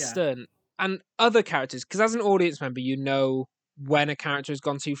he gets stern. And other characters, because as an audience member, you know when a character has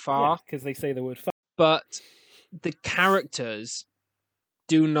gone too far, because they say the word. But the characters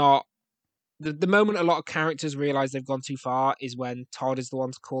do not. The moment a lot of characters realize they've gone too far is when Todd is the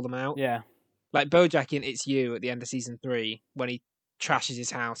one to call them out. Yeah. Like BoJack in It's You at the end of season 3, when he trashes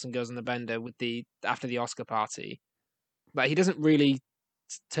his house and goes on the bender after the Oscar party. Like, he doesn't really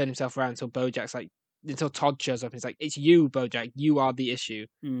turn himself around until Todd shows up and he's like, "It's you, BoJack. You are the issue."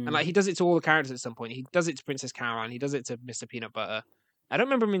 And like, he does it to all the characters at some point. He does it to Princess Caroline. He does it to Mr. Peanut Butter. I don't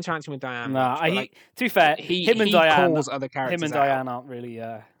remember him interacting with Diane. To be fair, him and Diane aren't really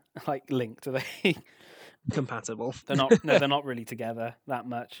linked, are they? Compatible. They're not really together that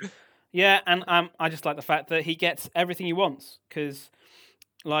much. Yeah, and I just like the fact that he gets everything he wants, because,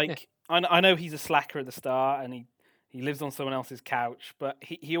 I know he's a slacker at the start and he lives on someone else's couch, but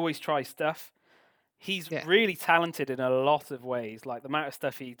he always tries stuff. He's really talented in a lot of ways. Like the amount of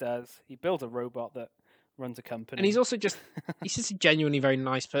stuff he does. He builds a robot that runs a company, and he's also he's just a genuinely very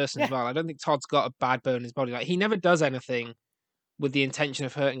nice person as well. I don't think Todd's got a bad bone in his body. Like, he never does anything with the intention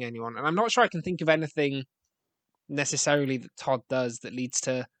of hurting anyone, and I'm not sure I can think of anything necessarily that Todd does that leads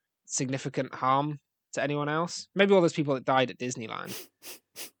to significant harm to anyone else. Maybe all those people that died at Disneyland.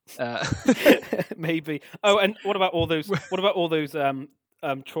 Maybe. Oh, and what about all those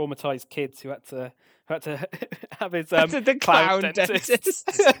traumatized kids who had to have his the clown dentist.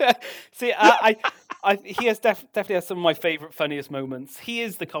 See, he definitely has some of my favorite, funniest moments. He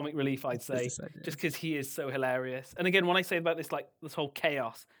is the comic relief, I'd say, just because he is so hilarious. And again, when I say about this whole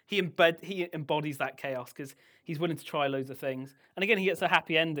chaos, he embodies that chaos because he's willing to try loads of things. And again, he gets a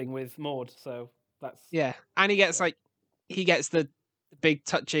happy ending with Maud, so that's and he gets the big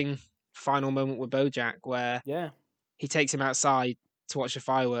touching final moment with BoJack where he takes him outside to watch the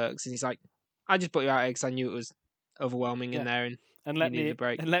fireworks, and he's like, "I just put you out because I knew it was overwhelming in there, and let you needed a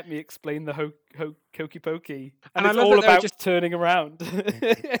break." And let me explain the hokey pokey, and it's all about just turning around,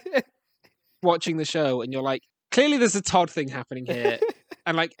 watching the show, and you're like, clearly there's a Todd thing happening here,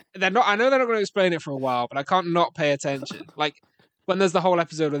 and like I know they're not going to explain it for a while, but I can't not pay attention. Like when there's the whole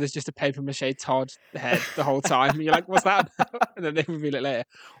episode where there's just a paper mache Todd head the whole time, and you're like, "What's that about?" And then they reveal it later.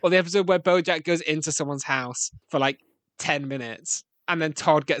 Or the episode where BoJack goes into someone's house for like 10 minutes. And then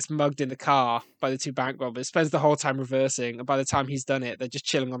Todd gets mugged in the car by the two bank robbers, spends the whole time reversing, and by the time he's done it, they're just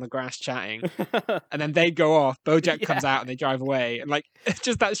chilling on the grass chatting. And then they go off, BoJack comes out, and they drive away. And like,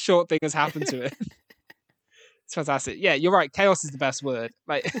 just that short thing has happened to it. It's fantastic. Yeah, you're right. Chaos is the best word.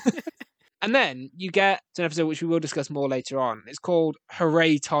 Like, and then you get to an episode which we will discuss more later on. It's called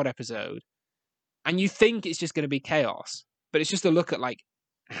Hooray Todd Episode. And you think it's just going to be chaos, but it's just a look at like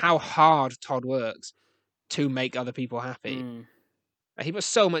how hard Todd works to make other people happy. He puts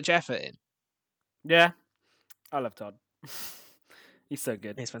so much effort in. Yeah, I love Todd. He's so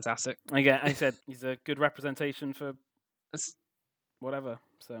good. He's fantastic. Again, I said he's a good representation for whatever.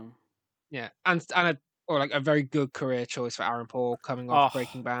 So yeah, and a very good career choice for Aaron Paul coming off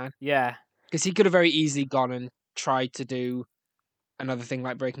Breaking Bad. Yeah, because he could have very easily gone and tried to do another thing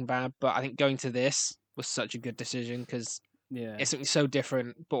like Breaking Bad, but I think going to this was such a good decision because it's something so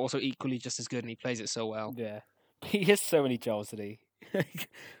different, but also equally just as good, and he plays it so well. Yeah, he has so many jobs, that he.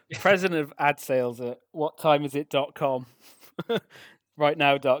 President of ad sales at whattimeisit.com,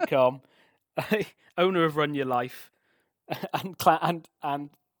 rightnow.com, owner of Run Your Life, and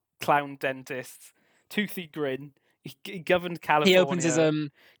clown dentists, Toothy Grin. He governed California. He opens his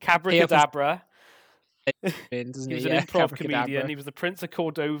Cabracadabra. He was an improv comedian. He was the Prince of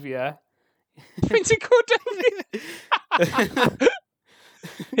Cordovia. Prince of Cordovia.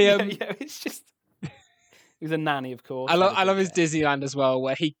 It's just. He was a nanny, of course. I love his Disneyland as well,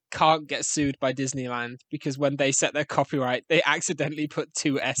 where he can't get sued by Disneyland because when they set their copyright, they accidentally put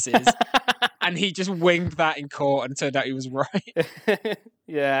 2 S's, and he just winged that in court and turned out he was right.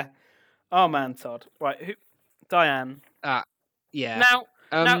 Yeah. Oh man, Todd. Right, Diane. Yeah. Now,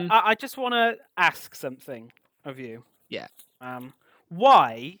 I just want to ask something of you. Yeah.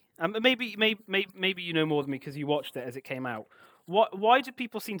 Why? Maybe you know more than me because you watched it as it came out. Why do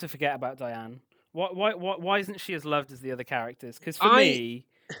people seem to forget about Diane? Why isn't she as loved as the other characters? Because for me,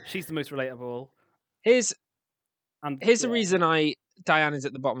 she's the most relatable. Here's the reason Diane is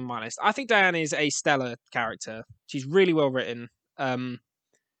at the bottom of my list. I think Diane is a stellar character. She's really well written.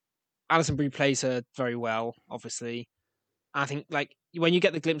 Alison Brie plays her very well, obviously. I think like when you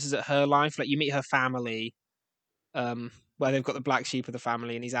get the glimpses at her life, like you meet her family, where they've got the black sheep of the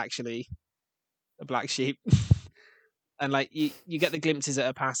family, and he's actually a black sheep. And like you get the glimpses at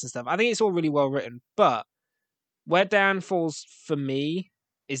her past and stuff. I think it's all really well written, but where Diane falls for me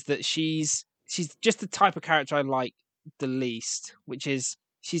is that she's just the type of character I like the least, which is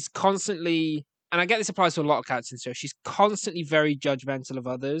she's constantly, and I get this applies to a lot of characters in the show, she's constantly very judgmental of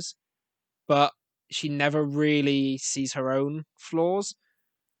others, but she never really sees her own flaws.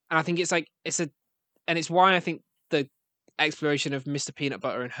 And I think it's like and it's why I think the exploration of Mr. Peanut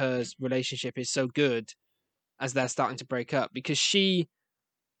Butter and her's relationship is so good as they're starting to break up, because she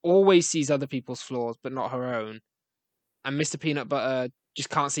always sees other people's flaws but not her own, and Mr. Peanut Butter just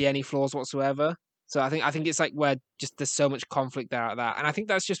can't see any flaws whatsoever. So I think it's like where just there's so much conflict there at that, and I think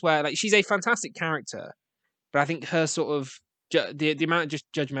that's just where like she's a fantastic character, but I think her sort of the amount of just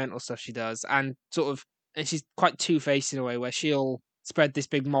judgmental stuff she does, and she's quite two-faced in a way where she'll spread this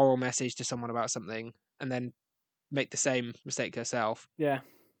big moral message to someone about something and then make the same mistake herself. Yeah.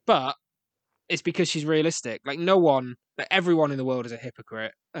 But it's because she's realistic. Like everyone in the world is a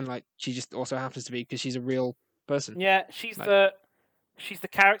hypocrite, and like she just also happens to be because she's a real person. Yeah, she's the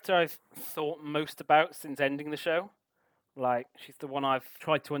character I've thought most about since ending the show. Like, she's the one I've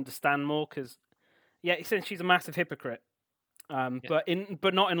tried to understand more because, since she's a massive hypocrite,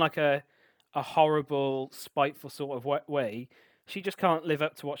 but not in like a horrible, spiteful sort of way. She just can't live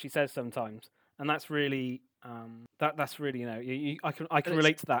up to what she says sometimes, and that's really that's really I can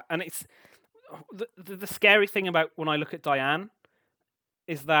relate to that. And it's the scary thing about when I look at Diane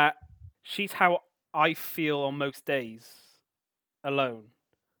is that she's how I feel on most days alone,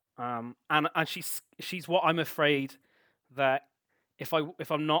 and she's what I'm afraid that if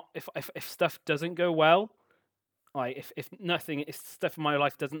stuff doesn't go well, like if stuff in my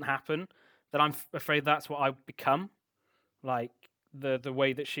life doesn't happen, then I'm afraid that's what I become. Like the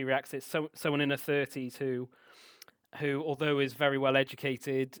way that she reacts is someone in her 30s who although is very well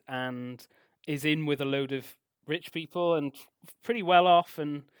educated and is in with a load of rich people and pretty well off,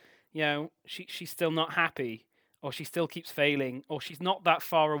 and she's still not happy, or she still keeps failing, or she's not that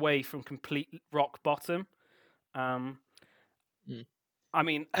far away from complete rock bottom. I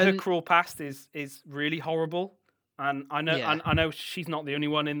mean, her cruel past is really horrible, and I know she's not the only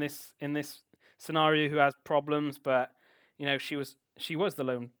one in this scenario who has problems, but she was the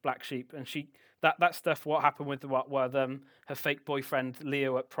lone black sheep, and that stuff. What happened with her fake boyfriend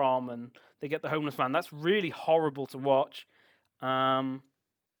Leo at prom, and they get the homeless man. That's really horrible to watch. And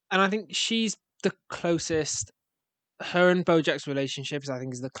I think she's the closest. Her and BoJack's relationships, I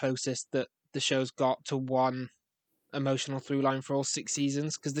think, is the closest that the show's got to one emotional through line for all 6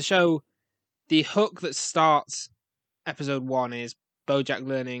 seasons. Because the show, the hook that starts episode 1 is BoJack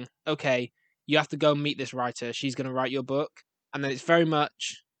learning, okay, you have to go meet this writer. She's going to write your book. And then it's very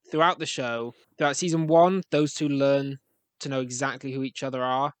much throughout the show, throughout season 1, those two learn to know exactly who each other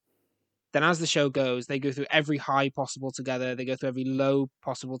are. Then as the show goes, they go through every high possible together. They go through every low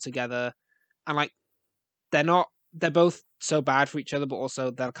possible together. And like, they're both so bad for each other, but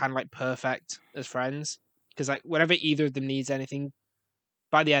also they're kind of like perfect as friends. Because like whenever either of them needs anything,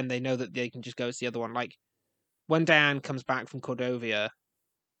 by the end they know that they can just go to the other one. Like when Diane comes back from Cordovia,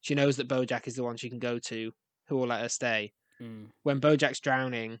 she knows that BoJack is the one she can go to, who will let her stay. When BoJack's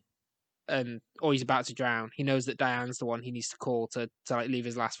drowning, or he's about to drown, he knows that Diane's the one he needs to call to like leave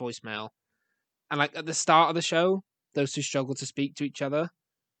his last voicemail. And like at the start of the show, those two struggle to speak to each other.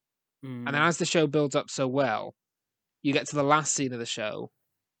 And then as the show builds up so well, you get to the last scene of the show,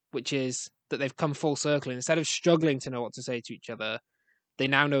 which is that they've come full circle. And instead of struggling to know what to say to each other, they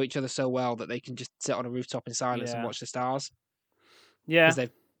now know each other so well that they can just sit on a rooftop in silence and watch the stars. Yeah. Because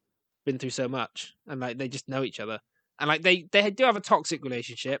they've been through so much. And like they just know each other. And like they do have a toxic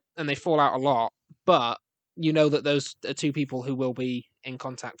relationship and they fall out a lot, but you know that those are two people who will be in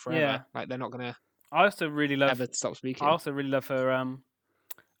contact forever. Yeah. Like they're not gonna ever stop speaking. I also really love her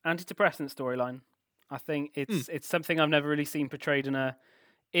antidepressant storyline. I think it's something I've never really seen portrayed in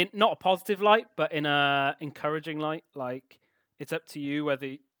not a positive light, but in a encouraging light. Like it's up to you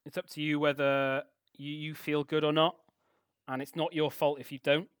whether you feel good or not, and it's not your fault if you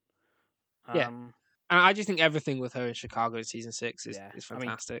don't. And I just think everything with her in Chicago in season 6 is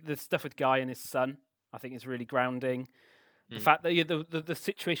fantastic. I mean, the stuff with Guy and his son, I think, is really grounding. The fact that the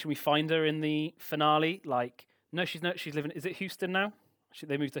situation we find her in the finale, like, no, she's living. Is it Houston now?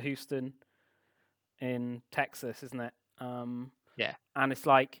 They moved to Houston in Texas, isn't it? Yeah. And it's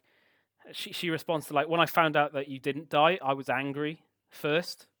like she responds to like, when I found out that you didn't die, I was angry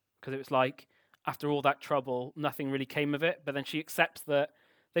first because it was like after all that trouble, nothing really came of it. But then she accepts that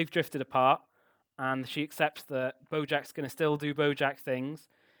they've drifted apart. And she accepts that BoJack's going to still do BoJack things.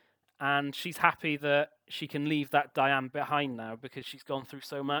 And she's happy that she can leave that Diane behind now because she's gone through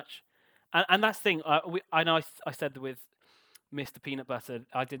so much. And that's the thing. I know I said that with Mr. Peanut Butter,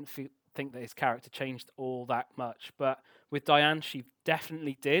 I didn't think that his character changed all that much, but with Diane, she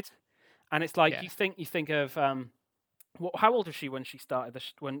definitely did. And it's like Yeah. you think of how old was she when she started?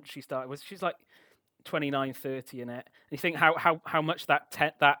 She's like 29, 30 in it. And you think how much that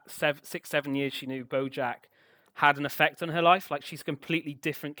 6, 7 years she knew BoJack had an effect on her life. Like she's a completely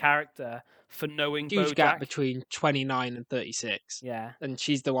different character for knowing Huge BoJack. gap between 29 and 36. Yeah, and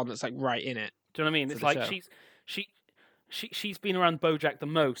she's the one that's like right in it. do you know what I mean? It's like she's been around BoJack the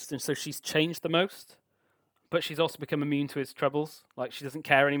most, and so she's changed the most. But she's also become immune to his troubles. Like she doesn't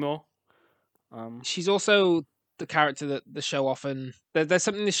care anymore. She's also the character that the show often there's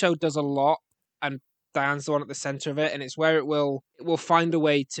something the show does a lot, and Diane's the one at the center of it, and it's where it will find a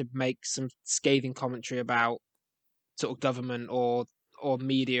way to make some scathing commentary about sort of government or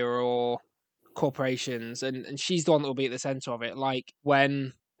media or corporations, and she's the one that will be at the center of it. Like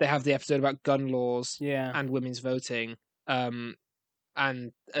when they have the episode about gun laws and women's voting, and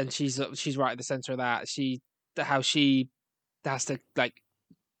she's right at the center of that. How she has to like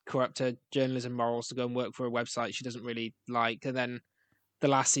corrupt her journalism morals to go and work for a website she doesn't really like, and then the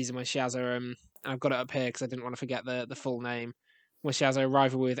last season when she has her I've got it up here because I didn't want to forget the full name, when she has a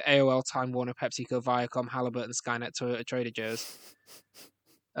rival with AOL, Time Warner, PepsiCo, Viacom, Halliburton, Skynet, Toyota, Trader Joe's.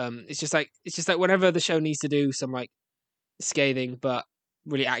 It's just like whenever the show needs to do some like scathing but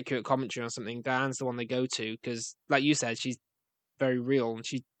really accurate commentary on something, Diane's the one they go to because, like you said, she's very real and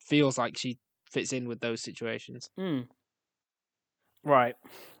she feels like she fits in with those situations. Right.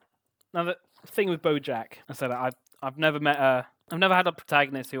 Now the thing with BoJack, I said I've never had a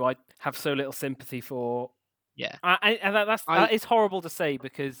protagonist who I have so little sympathy for. Yeah, and that is horrible to say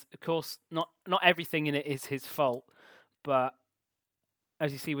because, of course, not everything in it is his fault. But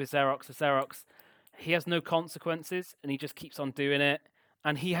as you see with Xerox, he has no consequences and he just keeps on doing it.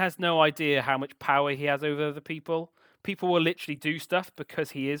 And he has no idea how much power he has over the people. People will literally do stuff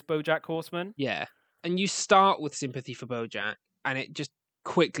because he is BoJack Horseman. Yeah, and you start with sympathy for BoJack, and it just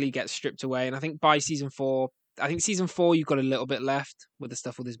quickly gets stripped away. And I think by season 4, you've got a little bit left with the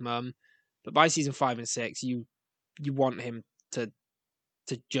stuff with his mum. But by season 5 and 6, you want him to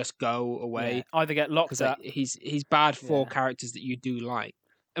just go away. Yeah, either get locked up. He's bad for characters that you do like.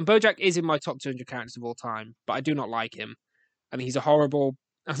 And BoJack is in my top 200 characters of all time, but I do not like him. I mean, he's a horrible.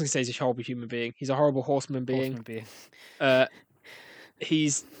 I was going to say he's a horrible human being. He's a horrible horseman being.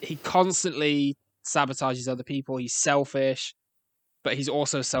 He constantly sabotages other people. He's selfish, but he's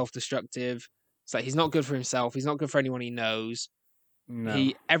also self-destructive. It's like he's not good for himself. He's not good for anyone he knows.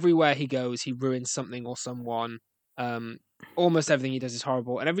 No. Everywhere he goes, he ruins something or someone. Almost everything he does is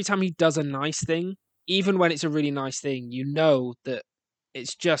horrible. And every time he does a nice thing, even when it's a really nice thing, you know that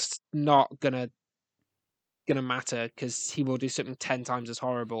it's just not gonna matter because he will do something 10 times as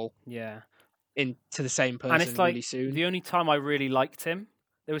horrible. Yeah. To the same person and it's like, really soon. The only time I really liked him,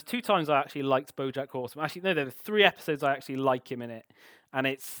 there was 2 times I actually liked BoJack Horseman. Actually, no, there were 3 episodes I actually like him in it, and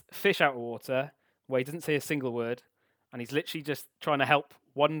it's Fish Out of Water, where he doesn't say a single word, and he's literally just trying to help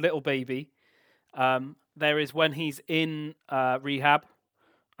one little baby. There is when he's in rehab,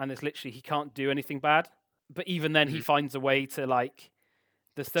 and it's literally he can't do anything bad, but even then he finds a way to like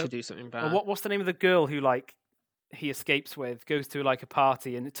to do something bad. What's the name of the girl who like he escapes with? Goes to like a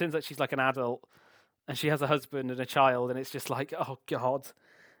party, and it turns out she's like an adult, and she has a husband and a child, and it's just like, oh god.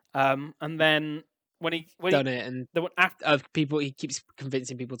 And then when he done it, and people, he keeps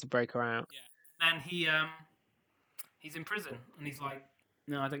convincing people to break her out. Yeah. And he's in prison, and he's like,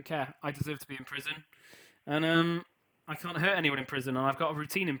 no, I don't care. I deserve to be in prison, and I can't hurt anyone in prison, and I've got a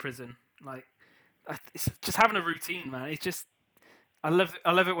routine in prison. Like, it's just having a routine, man. It's just. I love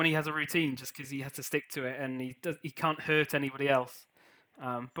it when he has a routine, just because he has to stick to it, and he can't hurt anybody else.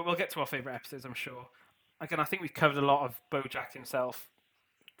 But we'll get to our favourite episodes, I'm sure. Again, I think we've covered a lot of BoJack himself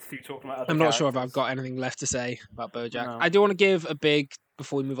through talking about other I'm not sure if characters. I've got anything left to say about BoJack. No. I do want to give a big,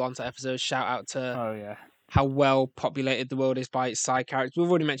 before we move on to episodes, shout out to how well populated the world is by its side characters. We've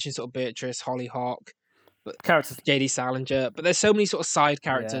already mentioned sort of Beatrice, Hollyhock, but characters, JD Salinger, but there's so many sort of side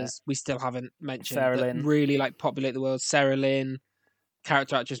characters we still haven't mentioned Sarah that Lynn. really like populate the world. Sarah Lynn,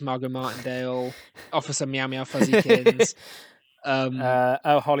 character actress Margot Martindale, Officer Meow Meow Fuzzykins.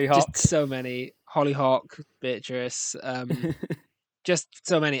 Hollyhock. Just so many. Hollyhock, Beatrice, just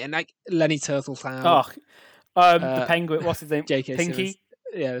so many. And like Lenny Turtletown. The penguin, what's his name? J.K. Pinky?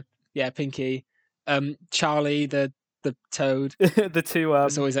 Simmons. Yeah, Pinky. Charlie, the toad. The 2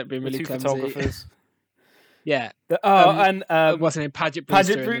 it's always like being really clumsy. Photographers. Yeah. And what's her name? Paget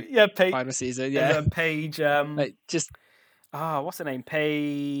Brewster. Yeah, Paige. Final season. Yeah. Paige. Like just what's her name?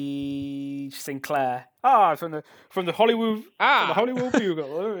 Paige Sinclair. From the Hollywood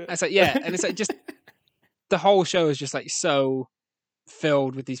Bugle. It's like, yeah, and it's like just the whole show is just like so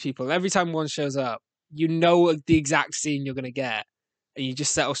filled with these people. Every time one shows up, you know the exact scene you're gonna get, and you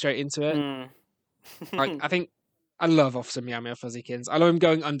just settle straight into it. Like, I think I love Officer Meow Meow Fuzzykins. I love him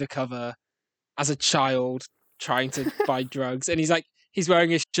going undercover as a child trying to buy drugs, and he's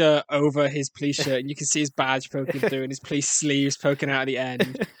wearing his shirt over his police shirt, and you can see his badge poking through, and his police sleeves poking out at the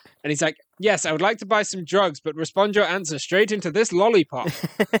end. And he's like, "Yes, I would like to buy some drugs, but respond your answer straight into this lollipop."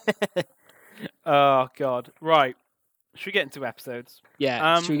 Oh God! Right, should we get into episodes?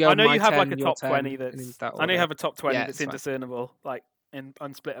 Yeah, should we go? I know my you have 10, like a your top 10, 20 and in that's. that I know you order? have a top 20 Yeah, that's it's fine. indiscernible, like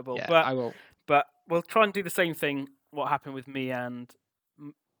unsplittable. Yeah, but I will. But we'll try and do the same thing. What happened with me and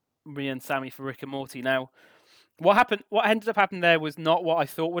Sammy for Rick and Morty? Now, what happened? What ended up happening there was not what I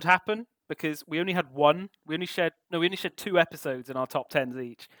thought would happen because we only had one. We only shared 2 episodes in our top 10s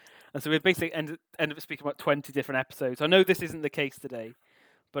each, and so we basically ended up speaking about 20 different episodes. I know this isn't the case today,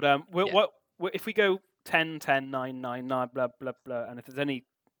 but if we go 10, 10, 9, 9, 9, blah blah blah, and if there's any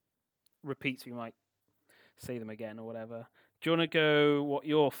repeats, we might say them again or whatever. Do you want to go what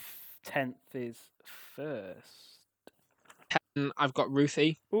your 10th is first? 10, I've got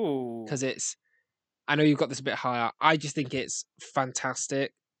Ruthie Ooh, because it's. I know you've got this a bit higher. I just think it's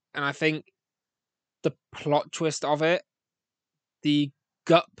fantastic, and I think the plot twist of it, the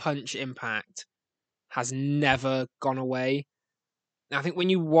gut punch impact, has never gone away. And I think when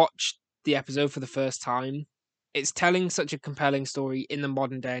you watch the episode for the first time, it's telling such a compelling story in the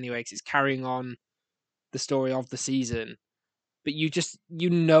modern day anyway, because it's carrying on the story of the season. But you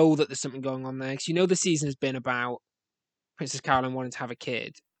know that there's something going on there, because you know the season has been about Princess Caroline wanting to have a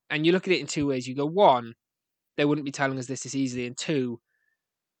kid. And you look at it in two ways. You go, one, they wouldn't be telling us this easily. And two,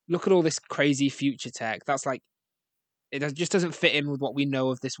 look at all this crazy future tech. That's like, just doesn't fit in with what we know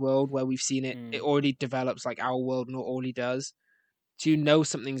of this world, where we've seen it. It already develops like our world and already does. So you know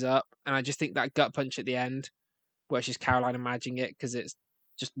something's up. And I just think that gut punch at the end, where she's Caroline imagining it, because it's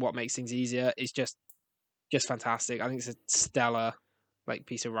just what makes things easier, is just fantastic. I think it's a stellar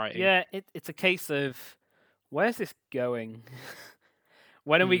piece of writing. yeah. It's a case of where's this going?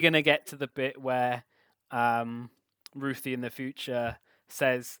 When are we going to get to the bit where Ruthie in the future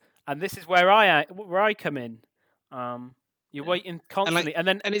says, "And this is where I come in." You're waiting constantly, and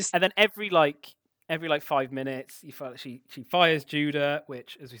then every 5 minutes, you feel like she fires Judah,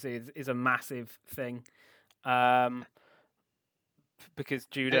 which, as we say, is a massive thing. Because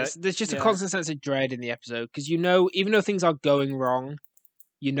Judah, there's just a constant sense of dread in the episode, because even though things are going wrong,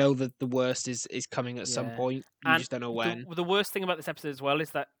 you know that the worst is coming at some point. You just don't know when. The worst thing about this episode as well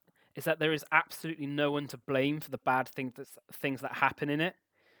is that there is absolutely no one to blame for the bad things that happen in it.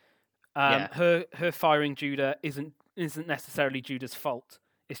 Her firing Judah isn't necessarily Judah's fault.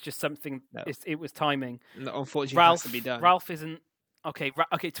 It's just something. No. It was timing. No, unfortunately, it has to be done. Ralph isn't okay.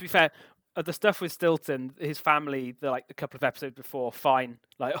 Okay, to be fair, the stuff with Stilton, his family, a couple of episodes before, fine.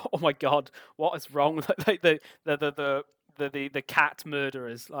 Like, oh my god, what is wrong? Like the cat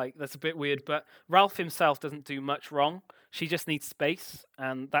murderers. Like, that's a bit weird. But Ralph himself doesn't do much wrong. She just needs space,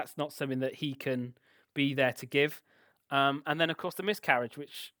 and that's not something that he can be there to give. And then, of course, the miscarriage,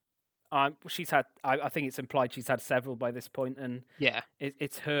 which she's had. I think it's implied she's had several by this point, and yeah,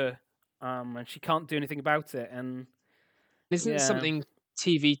 it's her, and she can't do anything about it. And isn't something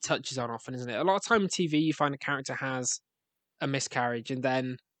TV touches on often, isn't it? A lot of time in TV, you find a character has a miscarriage, and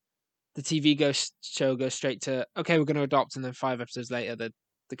then the TV show goes straight to, okay, we're going to adopt, and then 5 episodes later,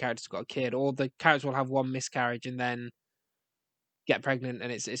 the character's got a kid, or the character will have one miscarriage and then get pregnant,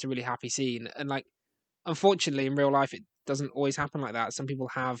 and it's a really happy scene. And unfortunately, in real life, it doesn't always happen like that. Some people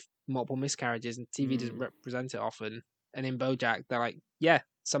have multiple miscarriages, and TV doesn't represent it often. And in BoJack, they're like, yeah,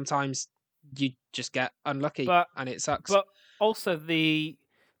 sometimes you just get unlucky, and it sucks. But also the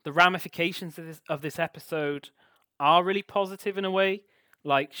ramifications of this episode are really positive in a way.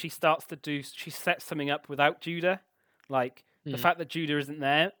 Like, she sets something up without Judah. Like, the fact that Judah isn't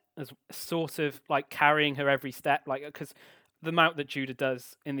there is sort of like carrying her every step. Like, because the amount that Judah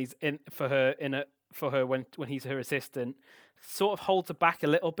does for her when he's her assistant sort of holds her back a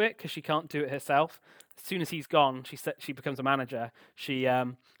little bit, because she can't do it herself. As soon as he's gone, she becomes a manager. She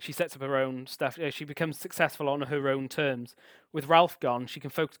sets up her own stuff. She becomes successful on her own terms. With Ralph gone, she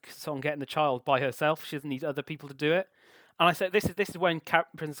can focus on getting the child by herself. She doesn't need other people to do it. And I said this is when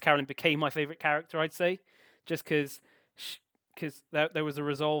Princess Caroline became my favorite character. I'd say, just because there was a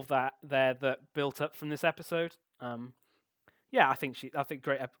resolve that built up from this episode. Yeah, I think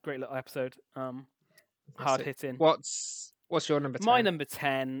great little episode. Hard hitting. What's What's your number 10? My number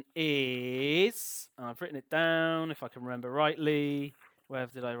 10 is... I've written it down, if I can remember rightly. Where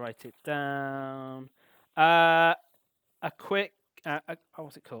did I write it down? A quick...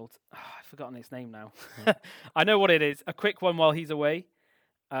 what's it called? Oh, I've forgotten its name now. I know what it is. A quick one while he's away.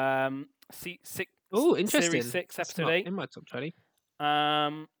 Interesting. Series 6, That's episode not 8. in my top 20.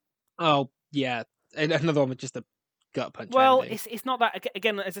 Oh, yeah. And another one with just a gut punch. Well, ending. it's not that.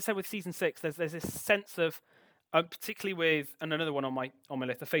 Again, as I said with season 6, there's this sense of, particularly with another one on my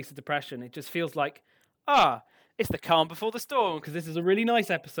list, The Face of Depression. It just feels like, it's the calm before the storm because this is a really nice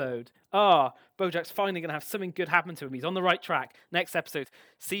episode. BoJack's finally going to have something good happen to him. He's on the right track. Next episode,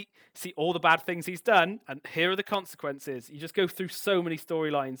 see all the bad things he's done, and here are the consequences. You just go through so many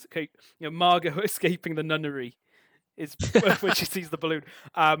storylines. Okay, Margot escaping the nunnery is when she sees the balloon.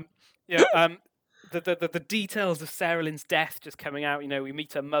 The details of Sarah Lynn's death just coming out. We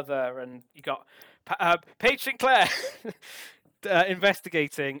meet her mother, and you got Paige Sinclair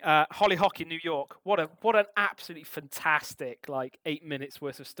investigating Hollyhock in New York. What an absolutely fantastic 8 minutes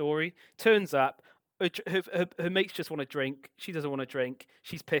worth of story. Turns up, her mates just want to drink. She doesn't want to drink.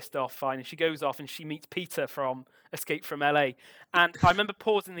 She's pissed off. Fine, and she goes off and she meets Peter from Escape from LA. And I remember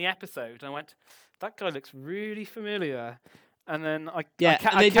pausing the episode and I went, "That guy looks really familiar." And then I kept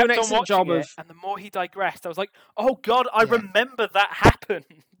on watching it, and the more he digressed, I was like, "Oh God, I remember that happened."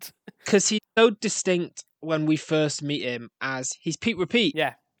 Because he's so distinct when we first meet him as he's Pete Repeat.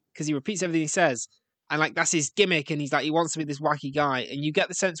 Yeah. Because he repeats everything he says, and that's his gimmick, and he wants to be this wacky guy, and you get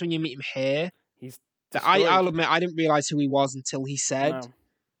the sense when you meet him here. I'll admit I didn't realize who he was until he said.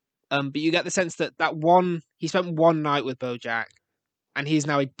 No. But you get the sense that he spent one night with BoJack. And he's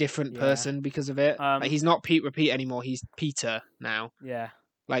now a different person because of it. He's not Pete Repeat anymore. He's Peter now. Yeah.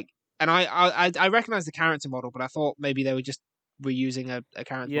 And I recognize the character model, but I thought maybe they were just reusing a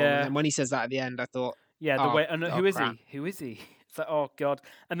character model. And then when he says that at the end, I thought, who is he? Who is he? It's like, oh God.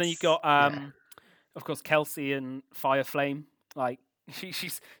 And then you got, of course, Kelsey and Fireflame.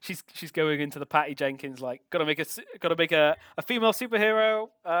 She's going into the Patty Jenkins gotta make a female superhero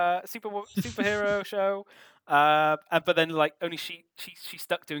superhero show. But then only she's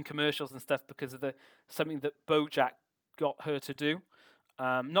stuck doing commercials and stuff because of something that BoJack got her to do.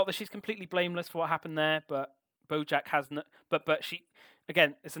 Not that she's completely blameless for what happened there, but BoJack has but she,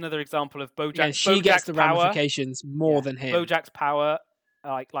 again, it's another example of BoJack. Yeah, she gets the ramifications more than him. BoJack's power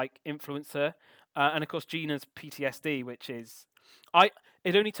influenced her, and of course Gina's PTSD, which is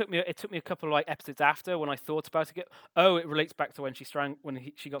It took me a couple of episodes after when I thought about it. It relates back to when she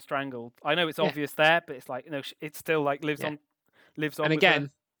got strangled. I know it's obvious there, but it's it still lives on. And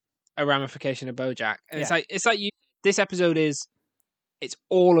again, a ramification of BoJack. And this episode it's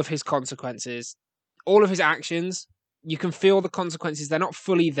all of his consequences, all of his actions. You can feel the consequences. They're not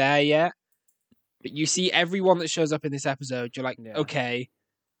fully there yet, but you see everyone that shows up in this episode. You're like, okay,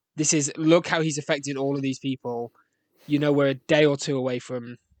 look how he's affected all of these people. We're a day or two away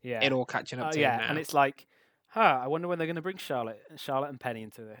from it all catching up to him now. And it's like, I wonder when they're going to bring Charlotte and Penny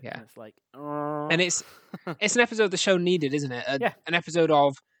into it. Yeah. And it's like, and it's an episode the show needed, isn't it? An episode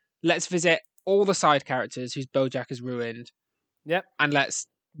of let's visit all the side characters whose BoJack has ruined. Yep. And let's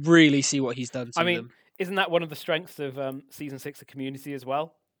really see what he's done to them. Isn't that one of the strengths of season 6 of Community as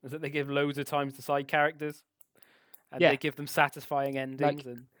well? Is that they give loads of times to side characters, and they give them satisfying endings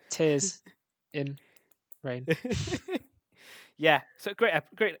and tears in rain. Yeah, so great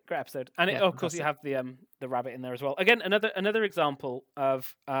episode, and of course you have the rabbit in there as well. Again, another example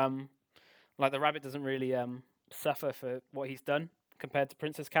of the rabbit doesn't really suffer for what he's done compared to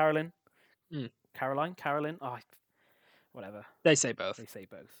Princess Carolyn. Carolyn. Whatever. They say both.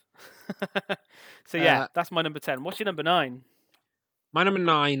 So that's my number 10. What's your number 9? My number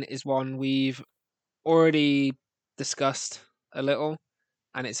 9 is one we've already discussed a little,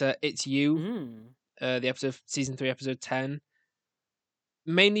 and it's You. The episode, season 3, episode 10.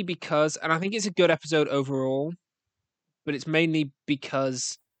 Mainly because, and I think it's a good episode overall, but it's mainly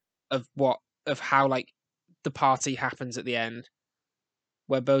because of how the party happens at the end,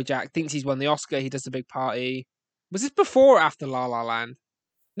 where BoJack thinks he's won the Oscar. He does the big party. Was this before or after La La Land?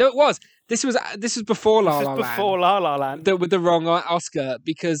 No, it was. This was before La La Land. Before La La Land. With the wrong Oscar,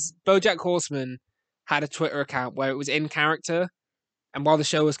 because BoJack Horseman had a Twitter account where it was in character. And while the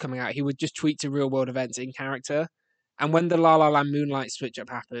show was coming out, he would just tweet to real-world events in character. And when the La La Land Moonlight switch-up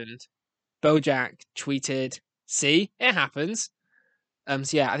happened, BoJack tweeted, "See, it happens." I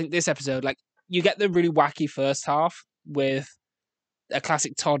think this episode, you get the really wacky first half with a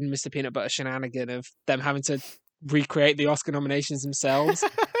classic Todd and Mr. Peanut Butter shenanigan of them having to recreate the Oscar nominations themselves.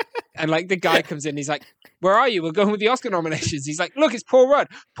 And the guy comes in, he's like, "Where are you? We're going with the Oscar nominations." He's like, "Look, it's Paul Rudd.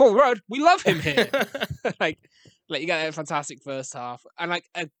 Paul Rudd, we love him here." Like you get a fantastic first half and like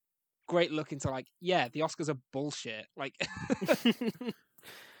a great look into like, yeah, the Oscars are bullshit. Like,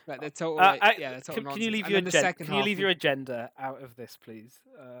 like they're total, like, yeah, they're total Can you nonsense. leave And your then the second Can you half, leave your agenda out of this, please?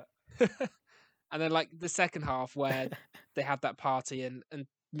 and then like the second half where they have that party and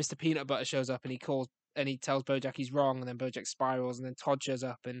Mr. Peanut Butter shows up and he tells BoJack he's wrong, and then BoJack spirals, and then Todd shows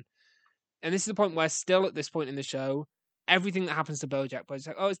up and this is the point where still at this point in the show, everything that happens to BoJack's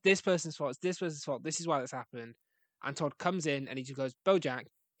like, oh, it's this person's fault, it's this person's fault, this is why that's happened. And Todd comes in and he just goes, BoJack,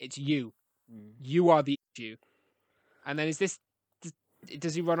 it's you. You are the issue. And then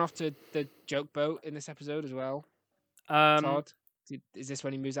does he run off to the joke boat in this episode as well? Todd? Is this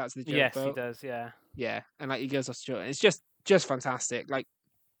when he moves out to the joke boat? Yes, he does, yeah. Yeah, and like he goes off to joke. It's just fantastic. Like,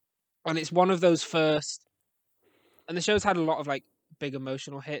 and it's one of those first, and the show's had a lot of like big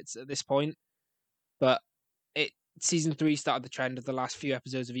emotional hits at this point, but season 3 started the trend of the last few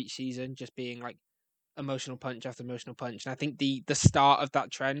episodes of each season just being like emotional punch after emotional punch. And I think the start of that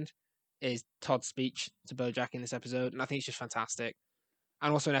trend is Todd's speech to BoJack in this episode, and I think it's just fantastic.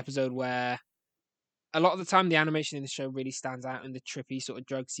 And also an episode where a lot of the time the animation in the show really stands out in the trippy sort of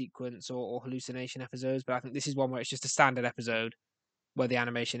drug sequence or hallucination episodes, but I think this is one where it's just a standard episode where the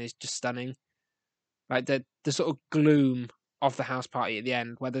animation is just stunning. Like the sort of gloom of the house party at the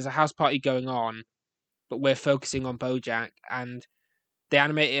end, where there's a house party going on, but we're focusing on BoJack, and they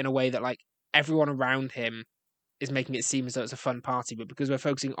animate it in a way that like everyone around him is making it seem as though it's a fun party, but because we're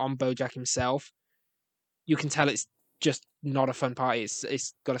focusing on BoJack himself, you can tell it's just not a fun party.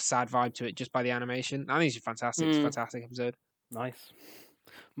 It's got a sad vibe to it just by the animation. I think it's fantastic. It's a fantastic episode. Nice.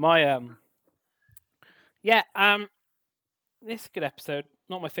 My it's a good episode.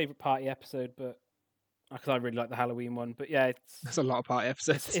 Not my favorite party episode, but because I really like the Halloween one. But yeah, there's a lot of party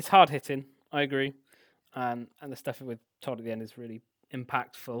episodes. It's hard hitting. I agree, and the stuff with Todd at the end is really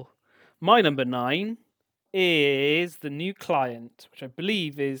impactful. My number 9 is The New Client, which I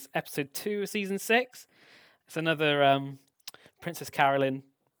believe is episode 2 of season 6. It's another Princess Carolyn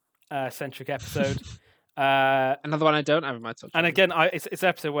centric episode. Another one I don't have in my top. And again, it's an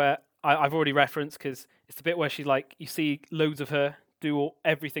episode where I've already referenced because it's the bit where she like you see loads of her do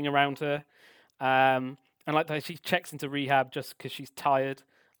everything around her, and like that she checks into rehab just because she's tired.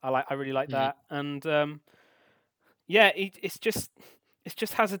 I really like that, and it's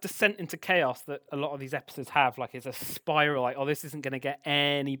just has a descent into chaos that a lot of these episodes have. Like it's a spiral. Like, oh, this isn't going to get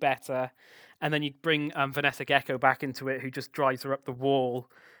any better, and then you bring Vanessa Gecko back into it, who just drives her up the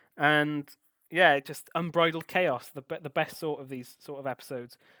wall, and yeah, just unbridled chaos. The best sort of these sort of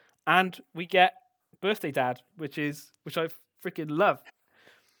episodes, and we get Birthday Dad, which I freaking love.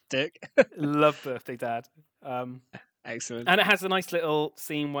 Dick, love Birthday Dad. Excellent, and it has a nice little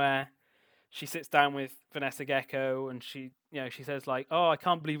scene where she sits down with Vanessa Gecko and she says like, "Oh, I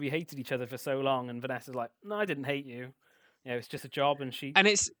can't believe we hated each other for so long," and Vanessa's like, "No, I didn't hate you. It's just a job." And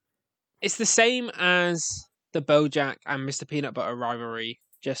it's the same as the BoJack and Mr. Peanut Butter rivalry.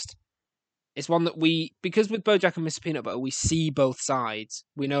 Just it's one that because with BoJack and Mr. Peanut Butter, we see both sides.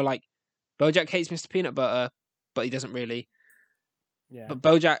 We know like BoJack hates Mr. Peanut Butter, but he doesn't really. Yeah. But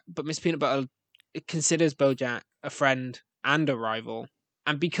Mr. Peanut Butter considers BoJack a friend and a rival.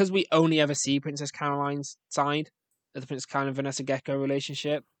 And because we only ever see Princess Caroline's side of the Princess Caroline and Vanessa Gecko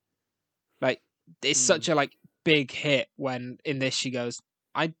relationship, like it's such a like big hit when in this she goes,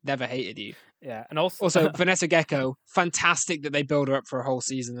 "I never hated you." Yeah, and also Vanessa Gecko, fantastic that they build her up for a whole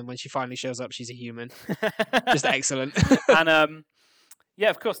season, and when she finally shows up, she's a human. Just excellent. And yeah,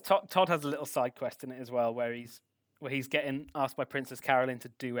 of course, Todd has a little side quest in it as well, where he's getting asked by Princess Caroline to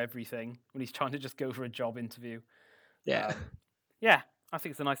do everything when he's trying to just go for a job interview. Yeah. Yeah, I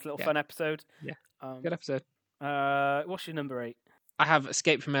think it's a nice little fun episode. Yeah, good episode. What's your number 8? I have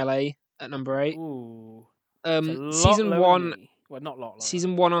Escape from LA at number 8. Ooh. Season 1. Well, not a lot.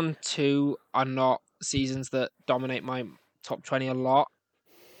 Season 1 and 2 are not seasons that dominate my top 20 a lot.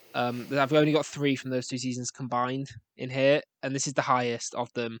 I've only got 3 from those 2 seasons combined in here, and this is the highest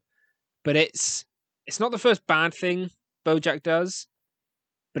of them. But it's not the first bad thing BoJack does,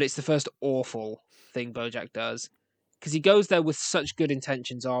 but it's the first awful thing BoJack does. Because he goes there with such good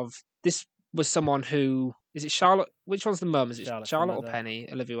intentions of, this was someone who, is it Charlotte? Which one's the mum? Is it Charlotte or Penny?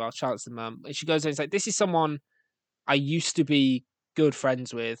 Olivia Wilde. Charlotte's the mum. And she goes there and it's like, this is someone I used to be good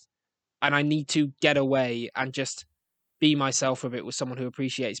friends with, and I need to get away and just be myself for a bit with someone who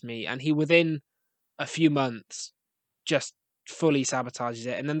appreciates me. And he, within a few months, just fully sabotages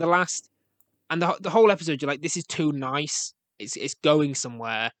it. And then the whole episode, you're like, this is too nice. It's going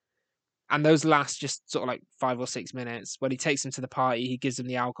somewhere. And those last just sort of like 5 or 6 minutes, when he takes them to the party, he gives them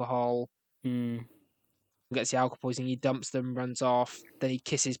the alcohol, gets the alcohol poisoning, he dumps them, runs off, then he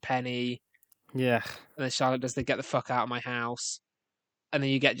kisses Penny, Yeah. And then Charlotte does the "get the fuck out of my house," and then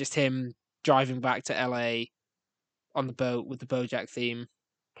you get just him driving back to LA on the boat with the BoJack theme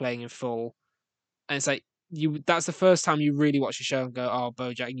playing in full, and it's like that's the first time you really watch the show and go, "Oh,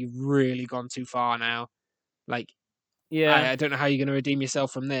 BoJack, you've really gone too far now." Like, Yeah. I don't know how you're going to redeem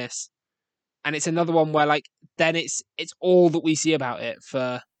yourself from this. And it's another one where like then it's all that we see about it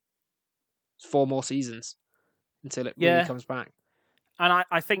for 4 more seasons until it really Yeah. comes back. And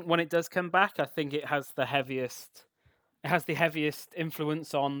I think when it does come back, I think it has the heaviest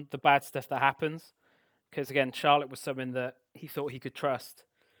influence on the bad stuff that happens. Because again, Charlotte was someone that he thought he could trust,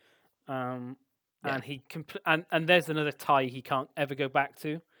 Yeah. and and there's another tie he can't ever go back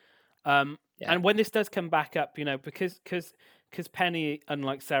to. Yeah. And when this does come back up, because Penny,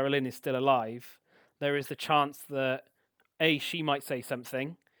 unlike Sarah Lynn, is still alive, there is the chance that A, she might say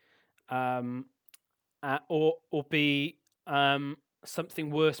something, or B, something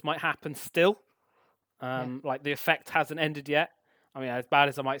worse might happen still. Like the effect hasn't ended yet. I mean, as bad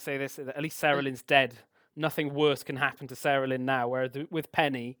as I might say this, at least Sarah Lynn's dead. Nothing worse can happen to Sarah Lynn now. Whereas with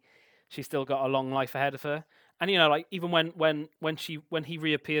Penny, she's still got a long life ahead of her. And like even when he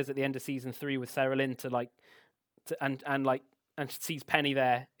reappears at the end of season 3 with Sarah Lynn and she sees Penny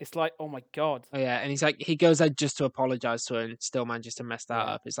there, it's like, oh my god. Oh yeah, and he's like he goes out just to apologize to her and still manages to mess that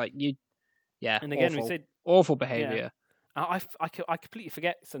up. It's like And again, awful, we said awful behavior. I completely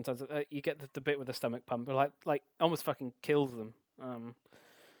forget sometimes. You get the bit with the stomach pump, but like almost fucking kills them.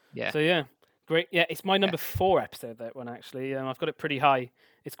 Yeah. So yeah, great. Yeah, it's my number 4 episode, that one actually. I've got it pretty high.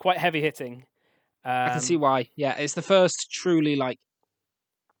 It's quite heavy hitting. I can see why. Yeah, it's the first truly like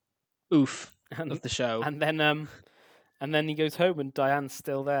oof of the show. And then he goes home and Diane's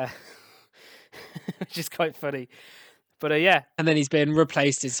still there, which is quite funny. But yeah, and then he's been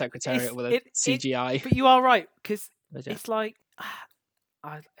replaced in Secretariat with a CGI. But you are right, because it's like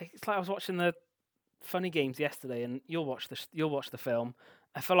I was watching the Funny Games yesterday, and you'll watch the film.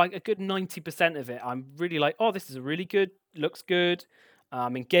 I feel like a good 90% of it, I'm really like, oh, this is a really good, looks good.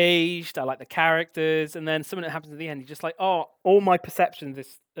 I'm engaged. I like the characters, and then something that happens at the end, you're just like, oh, all my perceptions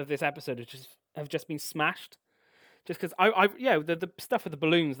of this episode have just been smashed. Just because the stuff with the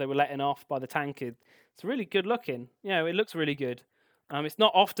balloons they were letting off by the tankard, it's really good looking. It looks really good. It's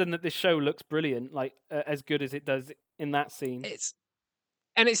not often that this show looks brilliant, like as good as it does in that scene. It's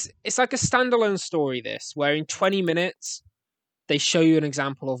like a standalone story, this, where in 20 minutes they show you an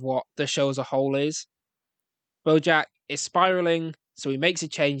example of what the show as a whole is. BoJack is spiraling, so he makes a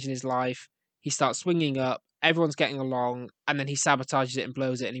change in his life. He starts swinging up, everyone's getting along, and then he sabotages it and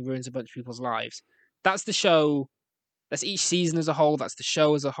blows it, and he ruins a bunch of people's lives. That's the show. That's each season as a whole. That's the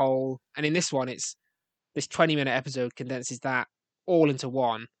show as a whole. And in this one, it's this 20-minute episode condenses that all into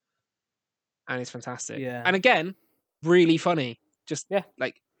one, and it's fantastic. Yeah. And again, really funny. Just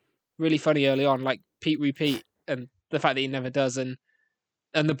like really funny early on, like Pete repeat, and the fact that he never does, and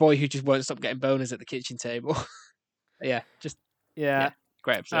the boy who just won't stop getting boners at the kitchen table. Great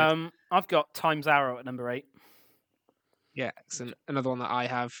episode. I've got Time's Arrow at number 8. Yeah, it's another one that I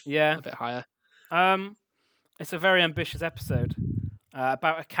have a bit higher. It's a very ambitious episode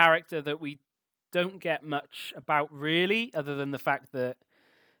about a character that we don't get much about really, other than the fact that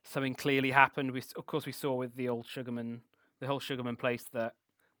something clearly happened. We saw with the whole Sugarman place, that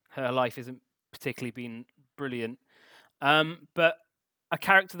her life isn't particularly been brilliant. But a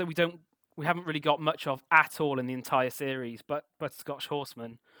character that we haven't really got much of at all in the entire series, but Scotch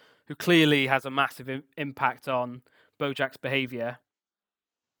Horseman, who clearly has a massive impact on BoJack's behavior.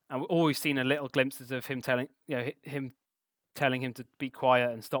 And we've always seen a little glimpses of him telling him to be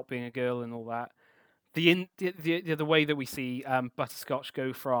quiet and stop being a girl and all that. The way that we see Butterscotch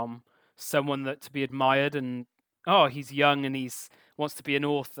go from someone that to be admired, and he's young and he's wants to be an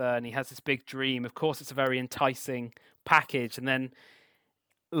author and he has this big dream. Of course, it's a very enticing package, and then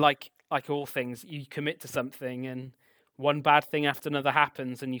like all things, you commit to something and one bad thing after another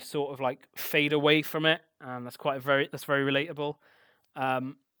happens and you sort of like fade away from it, and that's very relatable.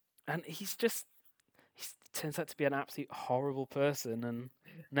 And he turns out to be an absolute horrible person and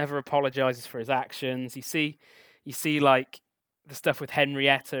never apologizes for his actions. You see like the stuff with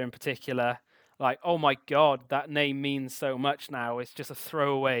Henrietta in particular, like, oh my god, that name means so much now. It's just a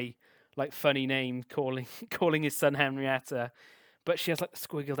throwaway, like, funny name calling his son Henrietta. But she has like the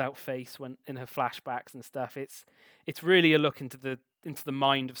squiggled out face when in her flashbacks and stuff. It's really a look into the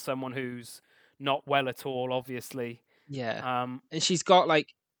mind of someone who's not well at all, obviously. Yeah. And she's got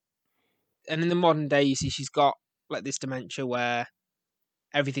like, and in the modern day, you see she's got like this dementia where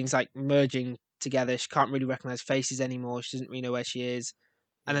everything's like merging together. She can't really recognize faces anymore. She doesn't really know where she is.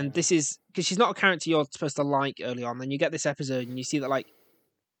 And then this is because she's not a character you're supposed to like early on. Then you get this episode and you see that like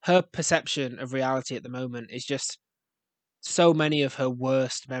her perception of reality at the moment is just so many of her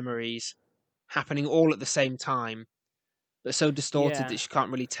worst memories happening all at the same time, but so distorted Yeah. that she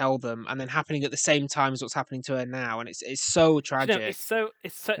can't really tell them, and then happening at the same time as what's happening to her now, and it's so Do you know, tragic. it's so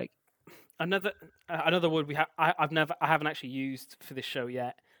Like, another word I haven't actually used for this show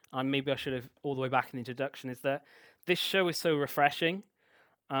yet, and maybe I should have all the way back in the introduction. Is that this show is so refreshing.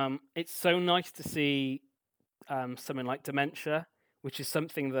 It's so nice to see something like dementia, which is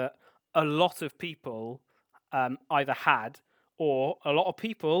something that a lot of people either had, or a lot of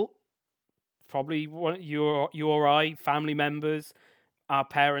people, probably you or I, family members, our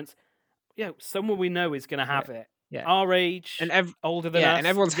parents, someone we know is going to yeah, have it. yeah, Our and age, older than yeah, and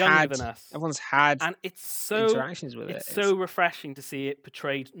us, younger than us, everyone's had and interactions with it. it's so refreshing to see it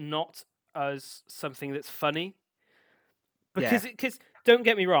portrayed not as something that's funny, Yeah, because don't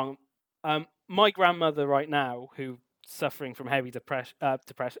get me wrong, my grandmother right now, who suffering from heavy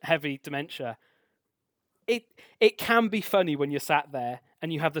heavy dementia, it can be funny when you're sat there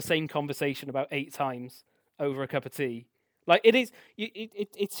and you have the same conversation about 8 times over a cup of tea. Like it is,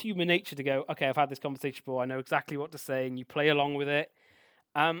 it's human nature to go, okay, I've had this conversation before, I know exactly what to say, and you play along with it.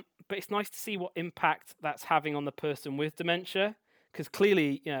 But it's nice to see what impact that's having on the person with dementia, because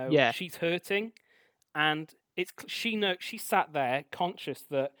clearly, yeah, she's hurting, and she sat there conscious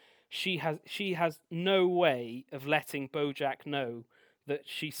that she has no way of letting BoJack know that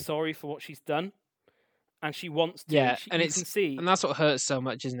she's sorry for what she's done, and she wants to. yeah, and You can see, that's what hurts so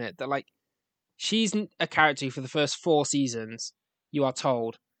much, isn't it? That like she's a character who for the first 4 seasons. You are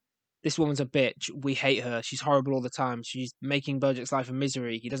told this woman's a bitch. We hate her. She's horrible all the time. She's making BoJack's life a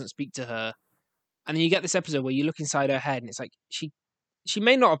misery. He doesn't speak to her. And then you get this episode where you look inside her head, and it's like she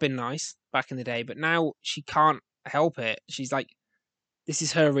may not have been nice back in the day, but now she can't help it. She's like, this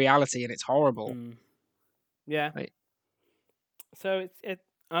is her reality, and it's horrible. yeah. Like, So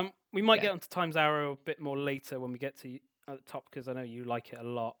we might yeah, get onto Times Arrow a bit more later when we get to at the top, because I know you like it a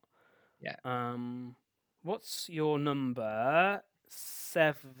lot. yeah. What's your number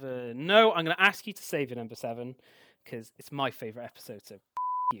 7? No, I'm going to ask you to save your number 7 because it's my favorite episode. So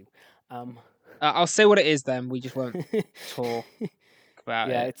you. I'll say what it is then. We just won't talk about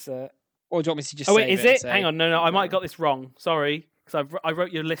Yeah, it. it's Or do you want me to just Oh wait, save is it and it? say, Hang on, no, I might have no. got this wrong. Sorry, because I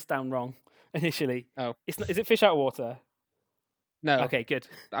wrote your list down wrong initially. Oh, It's not, is it Fish Out of Water? no. Okay, good.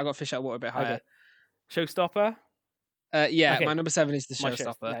 I got Fish Out of Water a bit higher. Okay, Showstopper. Yeah, Okay, my number 7 is the my show.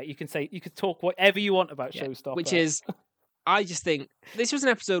 Showstopper. Yeah, you could talk whatever you want about Yeah, Showstopper. which is, I just think this was an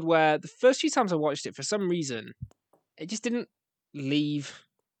episode where the first few times I watched it, for some reason, it just didn't leave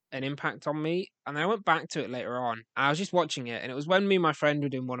an impact on me. And then I went back to it later on. And I was just watching it, and it was when me and my friend were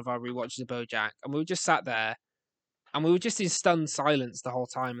doing one of our rewatches of BoJack, and we were just sat there, and we were just in stunned silence the whole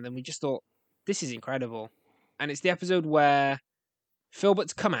time. And then we just thought, this is incredible. And it's the episode where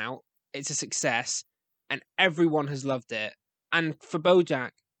Filbert's come out, it's a success, and everyone has loved it. And for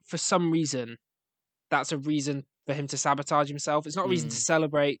BoJack, for some reason, that's a reason for him to sabotage himself. It's not a reason to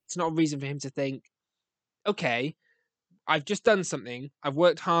celebrate. It's not a reason for him to think, okay, I've just done something. I've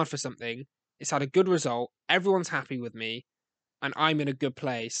worked hard for something. It's had a good result. Everyone's happy with me, and I'm in a good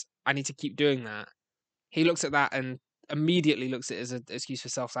place. I need to keep doing that. He looks at that and immediately looks at it as an excuse for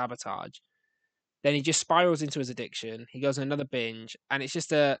self-sabotage. Then he just spirals into his addiction. He goes on another binge, and it's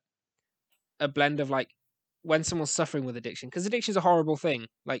just a blend of like when someone's suffering with addiction, because addiction's a horrible thing.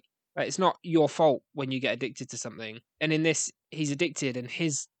 Like it's not your fault when you get addicted to something. And in this, he's addicted, and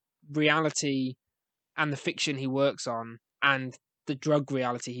his reality and the fiction he works on and the drug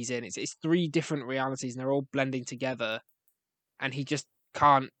reality he's in, it's 3 different realities, and they're all blending together, and he just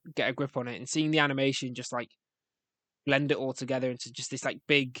can't get a grip on it. And seeing the animation just like blend it all together into just this like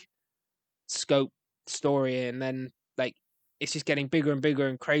big scope story, and then like it's just getting bigger and bigger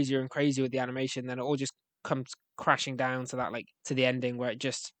and crazier with the animation, then it all just comes crashing down to that, like to the ending where it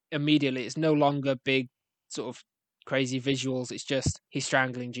just immediately, it's no longer big sort of crazy visuals, it's just he's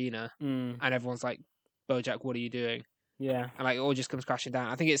strangling Gina, and everyone's like, BoJack, what are you doing? Yeah. And like it all just comes crashing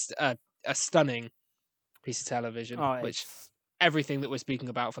down. I think it's a stunning piece of television, which everything that we're speaking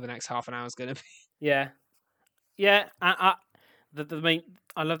about for the next half an hour is going to be. Yeah. The main,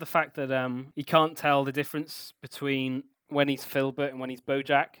 I love the fact that you can't tell the difference between when he's Filbert and when he's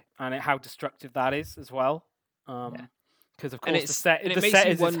BoJack, and how destructive that is as well. Because of course the set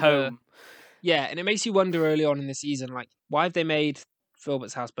is his home. Yeah, and it makes you wonder early on in the season, like, why have they made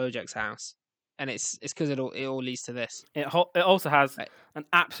Filbert's house BoJack's house? And it's because it all leads to this. It also has an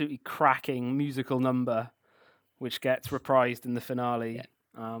absolutely cracking musical number, which gets reprised in the finale.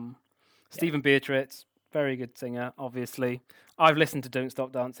 Yeah. Stephen Beatrice, very good singer, obviously. I've listened to Don't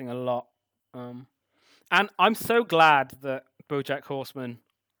Stop Dancing a lot. And I'm so glad that BoJack Horseman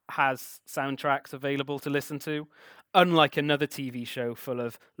has soundtracks available to listen to, unlike another TV show full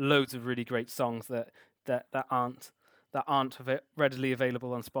of loads of really great songs that aren't readily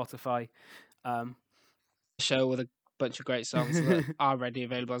available on Spotify. Show with a bunch of great songs that are already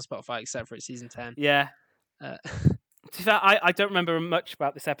available on Spotify, except for its season 10. Yeah. Uh, To be fair, I don't remember much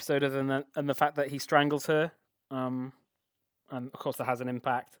about this episode other than the fact that he strangles her. And of course that has an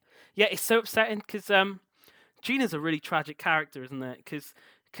impact. Yeah, it's so upsetting because Gina's a really tragic character, isn't it?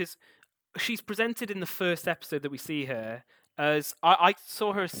 Because she's presented in the first episode that we see her as I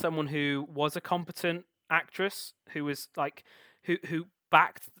saw her as someone who was a competent actress, who was like who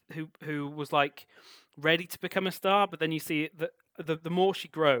backed who was like ready to become a star, but then you see that the more she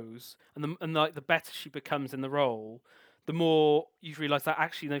grows and like the better she becomes in the role, the more you realize that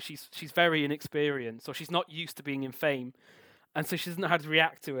actually no, she's very inexperienced, or she's not used to being in fame, and so she doesn't know how to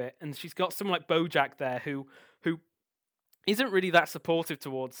react to it. And she's got someone like Bojack there who isn't really that supportive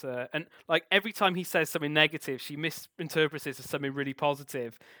towards her, and like every time he says something negative, she misinterprets it as something really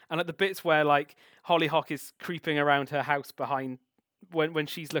positive. And at the bits where like Hollyhock is creeping around her house behind when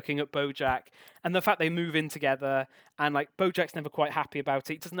she's looking at Bojack, and the fact they move in together, and like Bojack's never quite happy about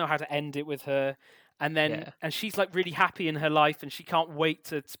it, he doesn't know how to end it with her, and then and she's like really happy in her life, and she can't wait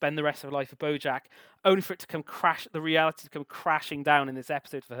to spend the rest of her life with Bojack, only for it to the reality to come crashing down in this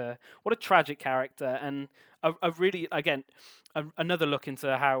episode for her. What a tragic character, and a really again another look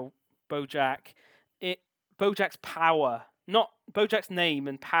into how Bojack's power, not Bojack's name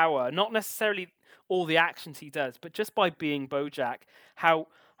and power, not necessarily all the actions he does, but just by being Bojack, how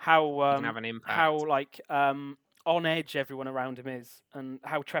can have an impact. how like on edge everyone around him is, and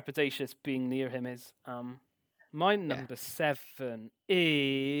how trepidatious being near him is. My number 7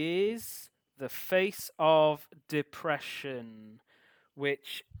 is The Face of Depression,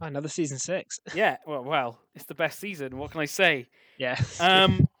 which another season 6. yeah, well, it's the best season. What can I say? Yeah.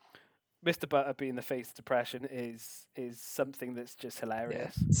 Mr. Butter being the face of depression is something that's just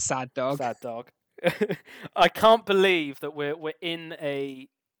hilarious. Yeah. Sad dog. Sad dog. I can't believe that we're in a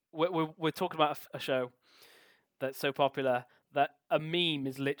we're talking about a show that's so popular that a meme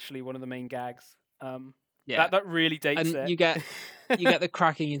is literally one of the main gags. That really dates and it. you get the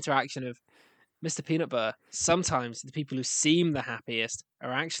cracking interaction of Mr. Peanut Butter. Sometimes the people who seem the happiest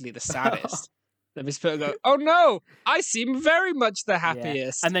are actually the saddest. Then Mr. Peanut Butter go, "Oh no, I seem very much the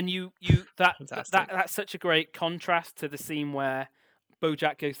happiest." Yeah. And then that's such a great contrast to the scene where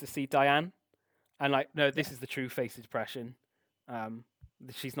Bojack goes to see Diane. And like, no, this is the true face of depression.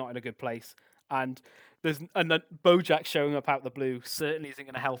 She's not in a good place, and then Bojack showing up out the blue certainly isn't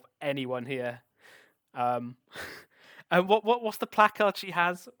going to help anyone here. And what's the placard she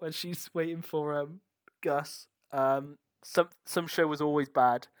has when she's waiting for Gus? Some show was always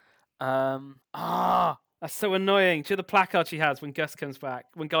bad. That's so annoying. Do you know the placard she has when Gus comes back?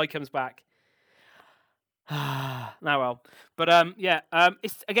 When Guy comes back? Now well, but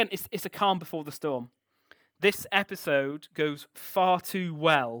it's a calm before the storm. This episode goes far too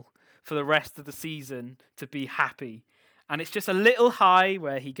well for the rest of the season to be happy, and it's just a little high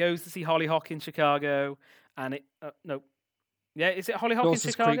where he goes to see Hollyhock in Chicago, and it is it Hollyhock Dawson's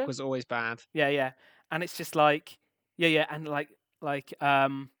in Chicago? Creek was always bad. Yeah, and it's just like and like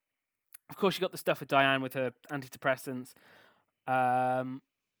of course you got the stuff with Diane with her antidepressants.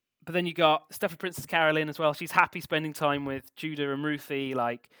 But then you got stuff with Princess Carolyn as well. She's happy spending time with Judah and Ruthie.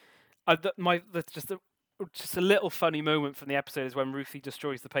 Like, just a little funny moment from the episode is when Ruthie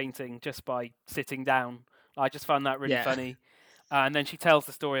destroys the painting just by sitting down. I just found that really funny. And then she tells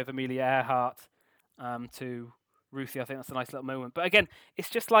the story of Amelia Earhart to Ruthie. I think that's a nice little moment. But again,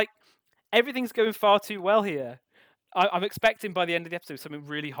 it's just like everything's going far too well here. I'm expecting by the end of the episode something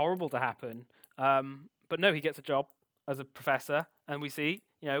really horrible to happen. But no, he gets a job as a professor, and we see,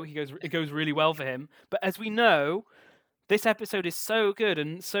 it goes really well for him. But as we know, this episode is so good,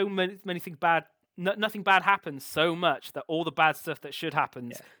 and so many things bad. Nothing bad happens so much that all the bad stuff that should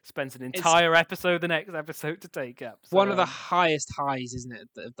happen spends an entire episode, the next episode, to take up. So, one of the highest highs, isn't it,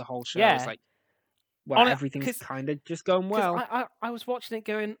 of the whole show? Yeah. It's like, well, everything's kind of just going well. I was watching it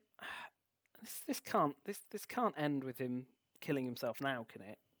going, this can't end with him killing himself now, can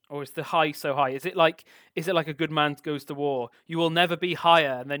it? Or is the high so high? Is it like a good man goes to war? You will never be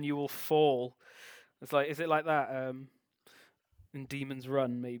higher, and then you will fall. It's like, is it like that? In Demon's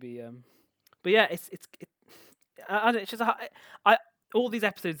Run, maybe. But yeah, it's just all these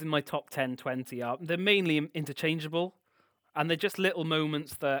episodes in my top 10, 20 they're mainly interchangeable, and they're just little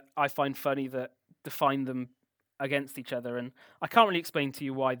moments that I find funny that define them against each other. And I can't really explain to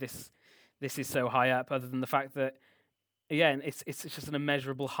you why this is so high up, other than the fact that, again, it's just an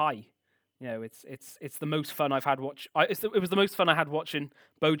immeasurable high. it's the most fun I've had it was the most fun I had watching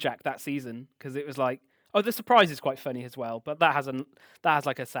BoJack that season, because it was like, oh, the surprise is quite funny as well, but that has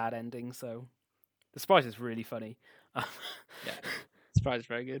like a sad ending, so the surprise is really funny. Yeah, surprise is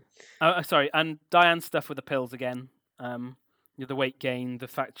very good. Sorry, and Diane's stuff with the pills again. The weight gain, the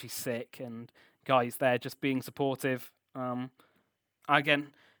fact she's sick, and guys there just being supportive. Again,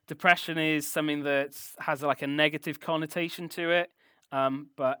 depression is something that has like a negative connotation to it,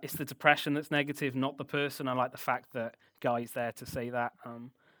 but it's the depression that's negative, not the person. I like the fact that Guy's there to say that.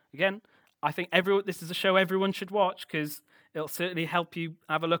 Again, I think this is a show everyone should watch, because it'll certainly help you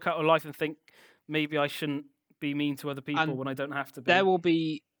have a look at your life and think, maybe I shouldn't be mean to other people when I don't have to be. There will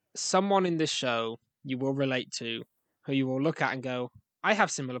be someone in this show you will relate to, who you will look at and go, I have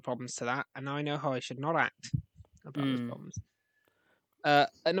similar problems to that, and I know how I should not act about those problems.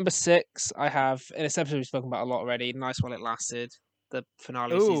 At number 6, I have, in this episode we've spoken about a lot already, nice while it lasted, the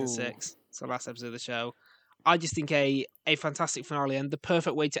finale of season 6. It's the last episode of the show. I just think a fantastic finale, and the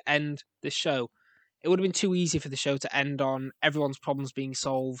perfect way to end this show. It would have been too easy for the show to end on everyone's problems being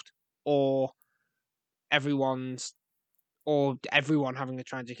solved, or everyone having a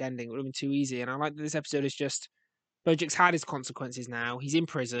tragic ending. It would have been too easy. And I like that this episode is just, Bojack's had his consequences now. He's in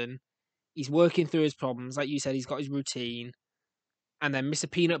prison. He's working through his problems. Like you said, he's got his routine. And then Mr.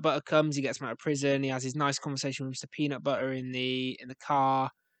 Peanut Butter comes. He gets him out of prison. He has his nice conversation with Mr. Peanut Butter in the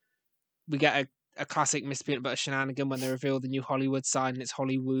car. We get a classic Mr. Peanut Butter shenanigan when they reveal the new Hollywood sign, and it's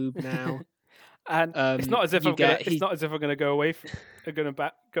Hollywoob now. And it's not as if I'm gonna go away. I'm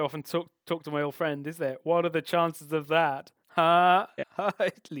gonna go off and talk to my old friend, is there? What are the chances of that? Yeah.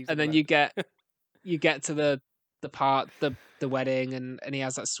 And then you get to the wedding, and he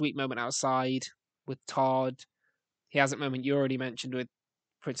has that sweet moment outside with Todd. He has that moment you already mentioned with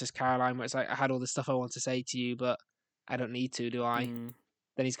Princess Caroline, where it's like, I had all the stuff I want to say to you, but I don't need to, do I?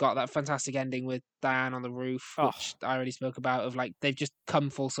 Then he's got that fantastic ending with Diane on the roof, which I already spoke about, of like, they've just come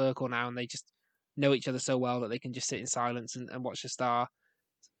full circle now, and they just know each other so well that they can just sit in silence and watch the star.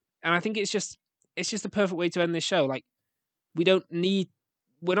 And I think it's just the perfect way to end this show. Like, we're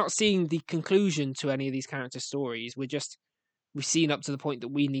not seeing the conclusion to any of these characters' stories. We've seen up to the point that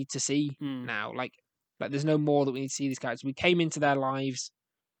we need to see now. Like there's no more that we need to see these characters. We came into their lives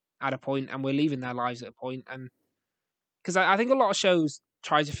at a point, and we're leaving their lives at a point. And because I think a lot of shows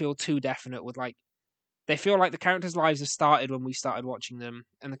try to feel too definite with, like, they feel like the characters' lives have started when we started watching them,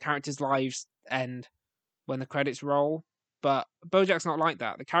 and the characters' lives end when the credits roll. But BoJack's not like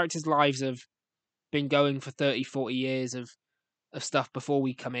that. The characters' lives have been going for 30, 40 years of stuff before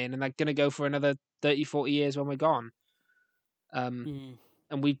we come in, and they're going to go for another 30, 40 years when we're gone.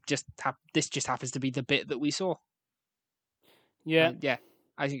 And we this just happens to be the bit that we saw. Yeah.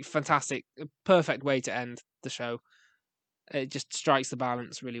 I think fantastic, perfect way to end the show. It just strikes the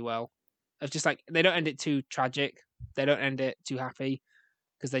balance really well. Of just like, they don't end it too tragic, they don't end it too happy,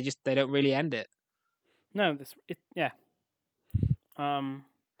 because they don't really end it. No, yeah. There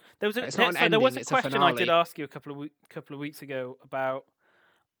was a question I did ask you a couple of weeks ago about.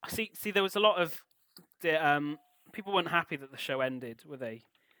 See, there was a lot of people weren't happy that the show ended, were they?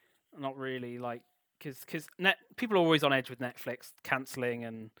 Not really, like, because people are always on edge with Netflix cancelling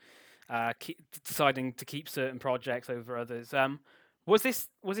and deciding to keep certain projects over others. Was this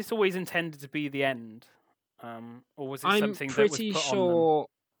always intended to be the end, or was it something that was put on them? I'm pretty sure.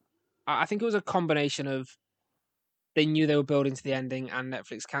 I think it was a combination of, they knew they were building to the ending and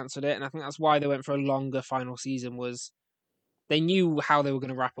Netflix cancelled it, and I think that's why they went for a longer final season. Was they knew how they were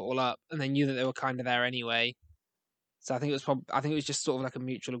going to wrap it all up, and they knew that they were kind of there anyway. So I think it was just sort of like a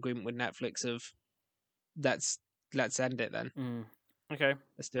mutual agreement with Netflix of, let's end it then. Okay,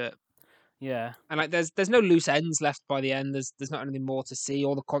 let's do it. Yeah, and like there's no loose ends left by the end. There's not anything more to see.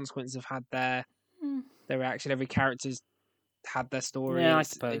 All the consequences have had their reaction. Every character's had their story. Yeah, I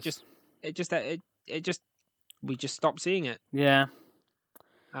suppose. We just stopped seeing it. Yeah,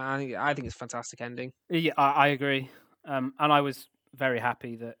 I think it's a fantastic ending. Yeah, I agree. And I was very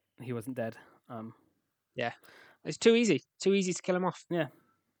happy that he wasn't dead. Yeah, it's too easy to kill him off. Yeah.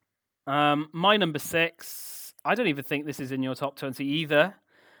 My number 6. I don't even think this is in your top 20 either.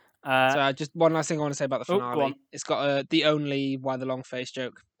 So just one last thing I want to say about the finale. It's got the only "Why the Long Face"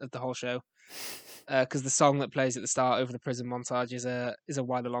 joke of the whole show, because the song that plays at the start over the prison montage is a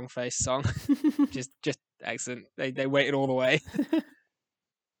 "Why the Long Face" song. just excellent. They waited all the way.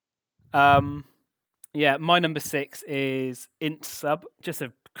 Yeah, my number 6 is Int Sub. Just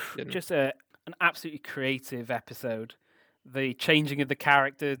an absolutely creative episode. The changing of the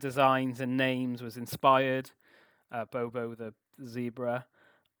character designs and names was inspired. Bobo the zebra.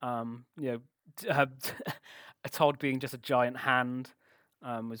 Todd being just a giant hand.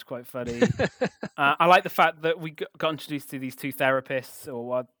 was quite funny. I like the fact that we got introduced to these two therapists,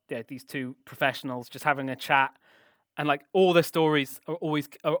 or these two professionals, just having a chat, and like all their stories are always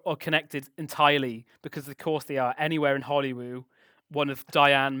are connected entirely because, of course, they are. Anywhere in Hollywood, one of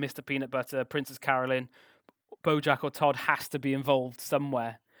Diane, Mr. Peanut Butter, Princess Carolyn, BoJack, or Todd has to be involved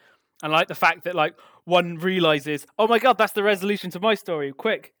somewhere. And I like the fact that like one realizes, oh my god, that's the resolution to my story.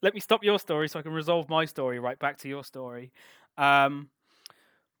 Quick, let me stop your story so I can resolve my story right back to your story.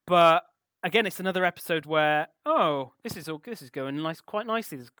 But again, it's another episode where this is going quite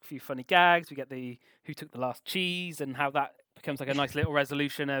nicely. There's a few funny gags. We get the who took the last cheese and how that becomes like a nice little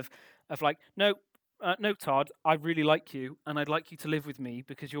resolution of like no, Todd, I really like you and I'd like you to live with me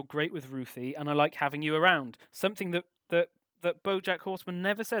because you're great with Ruthie and I like having you around. Something that BoJack Horseman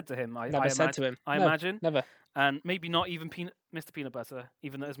never said to him. Never said to him. I No, imagine. never. And maybe not even Mr. Peanut Butter,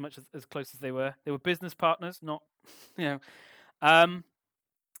 even though as close as they were business partners, not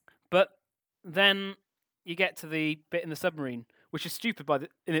But then you get to the bit in the submarine, which is stupid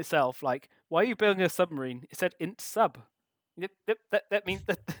in itself. Like, why are you building a submarine? It said int sub. That means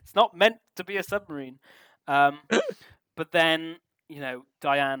that it's not meant to be a submarine. But then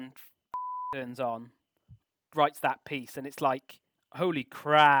Diane turns on, writes that piece, and it's like, holy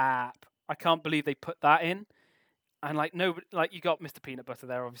crap! I can't believe they put that in. And like you got Mr. Peanut Butter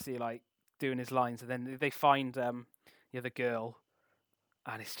there, obviously, like doing his lines, and then they find the girl,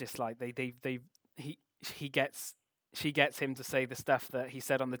 and it's just like she gets him to say the stuff that he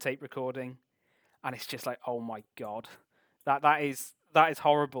said on the tape recording, and it's just like, oh my god, that is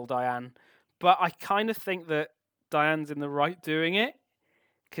horrible, Diane. But I kind of think that Diane's in the right doing it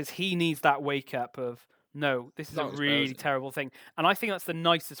because he needs that wake up of no, this is a really terrible thing, and I think that's the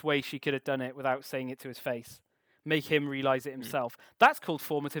nicest way she could have done it without saying it to his face. Make him realize it himself. That's called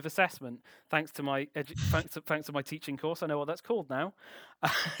formative assessment. Thanks to my thanks to my teaching course, I know what that's called now.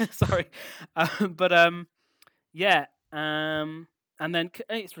 Sorry, yeah. And then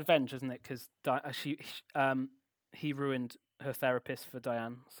it's revenge, isn't it? Because he ruined her therapist for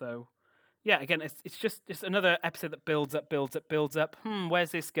Diane. So yeah, again, it's just another episode that builds up. Where's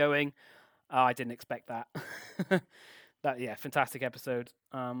this going? Oh, I didn't expect that. Fantastic episode.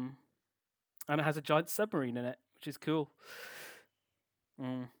 And it has a giant submarine in it, which is cool.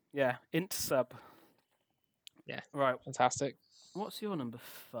 Int sub. Yeah, right. Fantastic. What's your number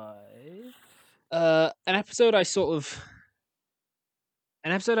 5? An episode I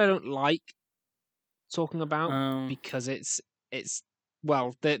don't like talking about because it's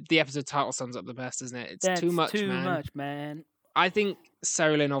well, the episode title sums up the best, doesn't it? It's too much, man. I think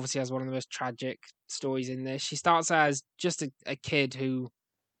Sarah Lynn obviously has one of the most tragic stories in this. She starts as just a kid who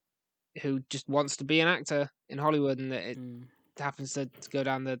just wants to be an actor in Hollywood, and that it happens to go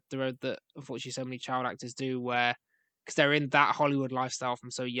down the road that unfortunately so many child actors do, where because they're in that Hollywood lifestyle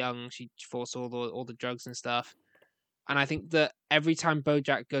from so young, she forced all the drugs and stuff. And I think that every time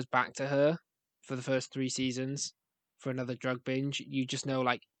BoJack goes back to her for the first 3 seasons for another drug binge, you just know,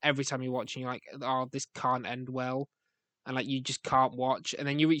 like, every time you're watching, you're like, oh, this can't end well. And, like, you just can't watch. And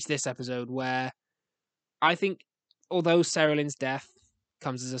then you reach this episode where I think, although Sarah Lynn's death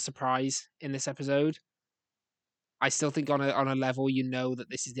comes as a surprise in this episode, I still think on a level you know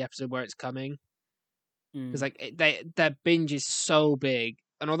that this is the episode where it's coming. Because like their binge is so big,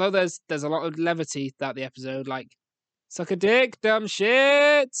 and although there's a lot of levity throughout the episode, like suck a dick, dumb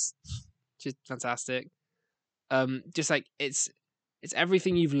shit, just fantastic. Just like it's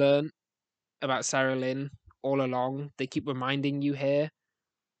everything you've learned about Sarah Lynn all along. They keep reminding you here,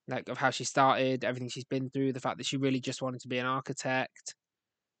 like of how she started, everything she's been through, the fact that she really just wanted to be an architect.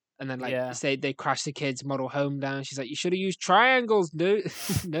 And then, like, say they crash the kids' model home down. She's like, "You should have used triangles,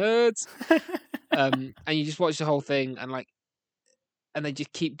 nerds." And you just watch the whole thing, and like, and they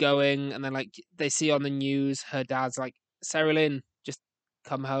just keep going. And then, like, they see on the news, her dad's like, "Sarah Lynn, just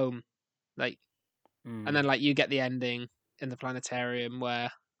come home," like, and then like you get the ending in the planetarium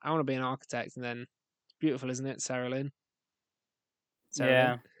where I want to be an architect, and then it's beautiful, isn't it, Sarah Lynn?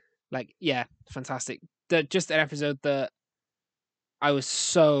 Lynn. Like, yeah, fantastic. Just an episode that I was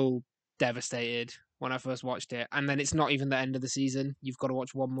so devastated when I first watched it, and then it's not even the end of the season. You've got to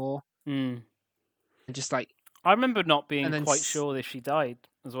watch one more. And just like, I remember not being quite sure that she died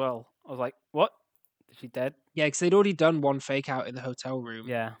as well. I was like, "What? Is she dead?" Yeah, because they'd already done one fake out in the hotel room.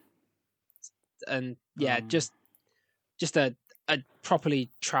 Yeah, and just a properly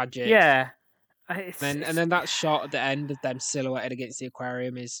tragic. Yeah, and then that shot at the end of them silhouetted against the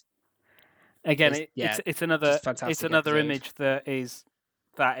aquarium is. Again, it's another episode. image that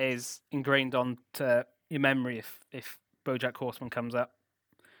is ingrained onto your memory if BoJack Horseman comes up.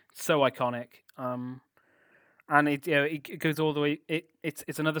 So iconic. And and it goes all the way.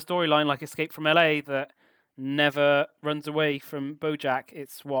 It's another storyline like Escape from LA that never runs away from BoJack.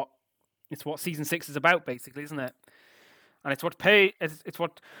 It's what season 6 is about, basically, isn't it? And it's what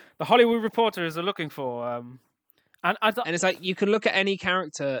the Hollywood Reporters are looking for. And it's like you can look at any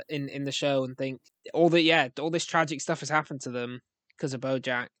character in the show and think all this tragic stuff has happened to them because of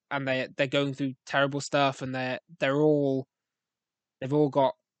BoJack, and they're going through terrible stuff, and they've all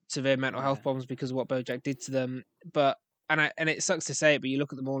got severe mental health problems because of what BoJack did to them. But and it sucks to say it, but you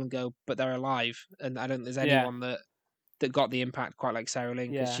look at them all and go, but they're alive, and I don't think there's anyone that got the impact quite like Sarah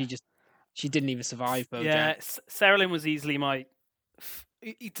Lynn, because she didn't even survive BoJack. Yeah, Sarah Lynn was easily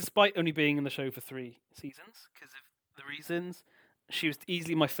despite only being in the show for 3 seasons because of the reasons, she was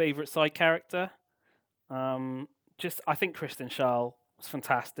easily my favourite side character. I think Kristen Schaal was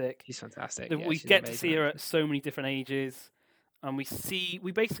fantastic. She's fantastic. We get to see her at so many different ages, and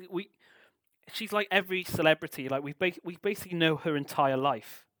she's like every celebrity. Like we basically know her entire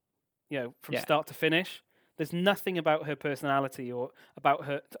life, from start to finish. There's nothing about her personality or about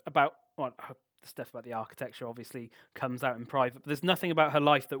her the stuff about the architecture obviously comes out in private, but there's nothing about her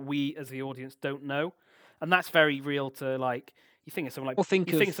life that we as the audience don't know, and that's very real to like. You think of someone like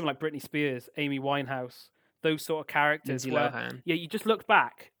someone like Britney Spears, Amy Winehouse, those sort of characters. Lindsay Lohan. Yeah, you just look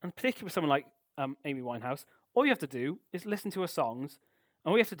back, and particularly with someone like Amy Winehouse, all you have to do is listen to her songs,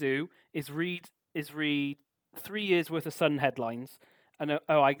 and all you have to do is read 3 years worth of Sun headlines, and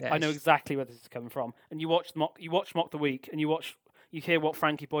I know exactly where this is coming from. And you watch Mock the Week, and you hear what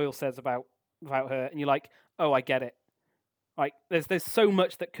Frankie Boyle says about her, and you're like, oh, I get it. Like there's so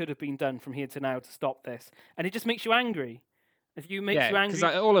much that could have been done from here to now to stop this, and it just makes you angry. You angry because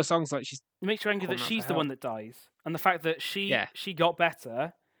all her songs, like, it makes you angry that she's the one that dies, and the fact that she got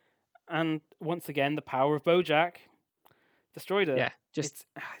better, and once again the power of BoJack destroyed her. It's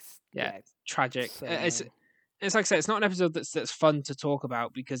tragic. So... It's like I said, it's not an episode that's fun to talk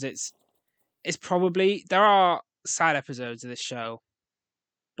about, because it's probably, there are sad episodes of this show,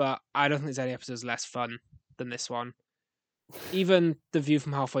 but I don't think there's any episodes less fun than this one. Even The View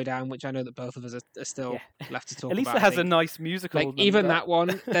from Halfway Down, which I know that both of us are still left to talk about. At least it has a nice musical. Like, even that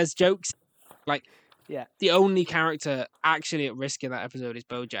one, there's jokes. Like, the only character actually at risk in that episode is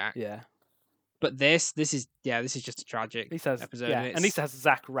BoJack. Yeah. But this is just a tragic episode. Yeah, and at least it has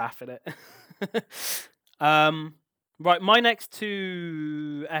Zach Raff in it. Right, my next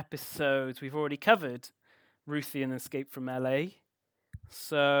 2 episodes we've already covered. Ruthie and Escape from LA.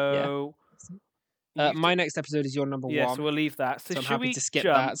 So... my next episode is your number 1. Yeah, so we'll leave that. So I'm happy to skip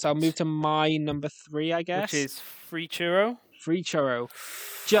that. So I'll move to my number 3, I guess. Which is Free Churro. Free Churro.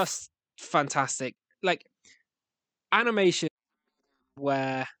 Just fantastic. Like, animation,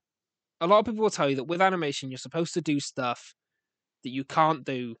 where a lot of people will tell you that with animation, you're supposed to do stuff that you can't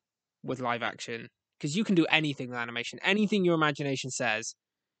do with live action. Because you can do anything with animation. Anything your imagination says,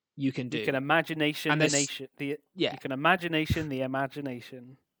 you can do. You can imagination the nation. You can imagination the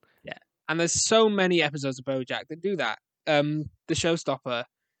imagination. Yeah. And there's so many episodes of BoJack that do that. The Showstopper,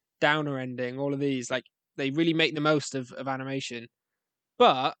 Downer Ending, all of these, like, they really make the most of animation.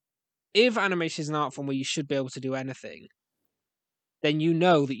 But if animation is an art form where you should be able to do anything, then you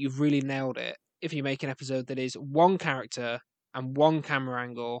know that you've really nailed it if you make an episode that is one character and one camera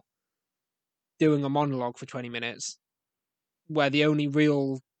angle doing a monologue for 20 minutes, where the only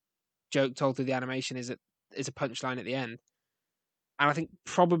real joke told through the animation is a punchline at the end. And I think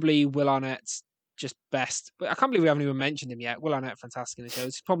probably Will Arnett's just best. But I can't believe we haven't even mentioned him yet. Will Arnett, fantastic in the show.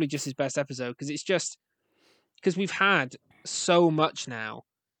 It's probably just his best episode, because we've had so much now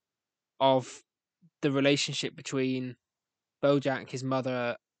of the relationship between BoJack, his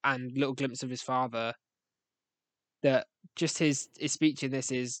mother, and little glimpse of his father, that just his speech in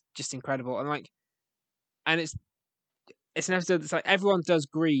this is just incredible. And it's an episode that's like, everyone does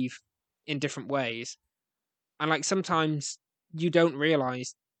grieve in different ways, and like sometimes you don't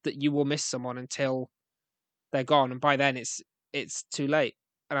realize that you will miss someone until they're gone, and by then it's too late.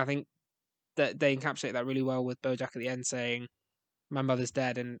 And I think that they encapsulate that really well with BoJack at the end saying, "My mother's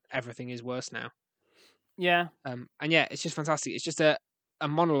dead, and everything is worse now." Yeah. And it's just fantastic. It's just a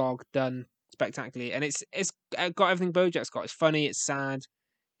monologue done spectacularly, and it's got everything BoJack's got. It's funny, it's sad,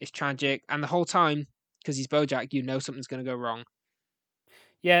 it's tragic, and the whole time, because he's BoJack, you know something's going to go wrong.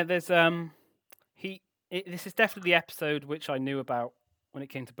 Yeah, there's this is definitely the episode which I knew about when it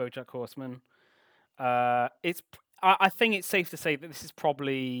came to BoJack Horseman. I think it's safe to say that this is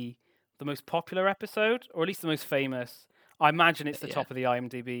probably the most popular episode, or at least the most famous. I imagine it's the top of the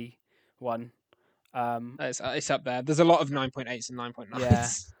IMDb one. It's up there. There's a lot of 9.8s and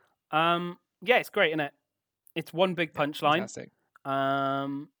 9.9s. Yeah, it's great, isn't it? It's one big punchline. Fantastic.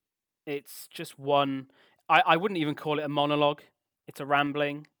 It's just one. I wouldn't even call it a monologue. It's a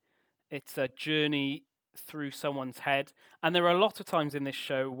rambling. It's a journey through someone's head. And there are a lot of times in this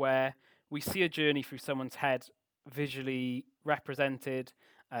show where we see a journey through someone's head visually represented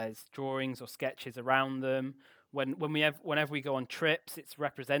as drawings or sketches around them. Whenever we go on trips, it's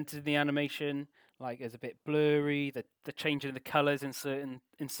represented in the animation, like as a bit blurry. The changing of the colors in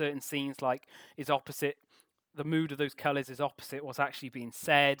certain scenes, like, is opposite. The mood of those colors is opposite what's actually being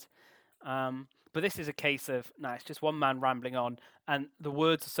said. But this is a case of, no, it's just one man rambling on, and the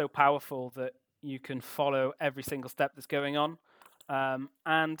words are so powerful that you can follow every single step that's going on.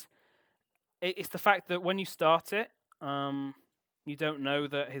 And it's the fact that when you start it, you don't know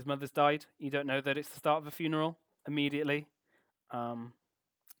that his mother's died. You don't know that it's the start of a funeral immediately.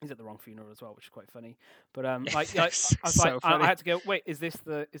 He's at the wrong funeral as well, which is quite funny. But like, I was So like, funny. I had to go. Wait, is this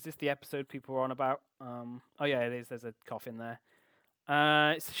the episode people were on about? Oh yeah, it is. There's a coffin there.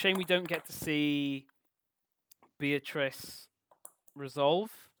 It's a shame we don't get to see Beatrice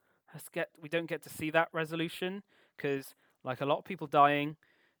resolve. We don't get to see that resolution because, like a lot of people dying,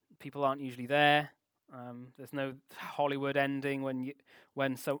 people aren't usually there. There's no Hollywood ending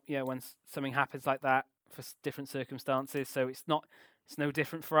when something happens like that for different circumstances. So it's no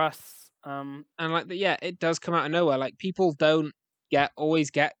different for us. And like it does come out of nowhere. Like, people don't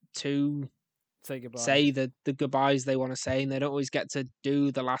always get to Say goodbye. say the goodbyes they want to say, and they don't always get to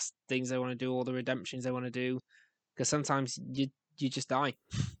do the last things they want to do or the redemptions they want to do, because sometimes you just die.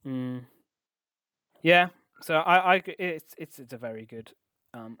 Yeah. So it's a very good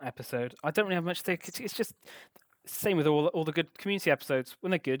episode. I don't really have much to say. It's just same with all the good Community episodes. When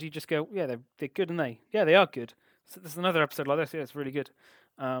they're good, you just go, yeah, they're good, and they are good. So there's another episode like this. Yeah, it's really good.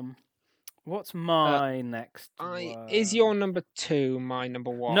 What's my next one? Is your number 2 my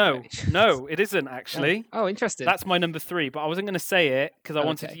number 1? No, it isn't actually. Oh, interesting. That's my number 3, but I wasn't going to say it because I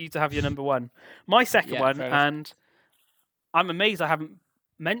wanted you to have your number 1. My second one, and I'm amazed I haven't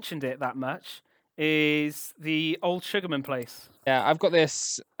mentioned it that much, is the Old Sugarman Place. Yeah, I've got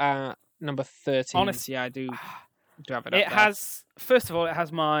this number 13. Honestly, yeah, I do have it. It has, first of all, it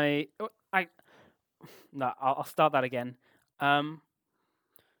has my. I'll start that again.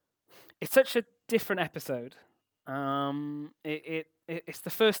 It's such a different episode. It's the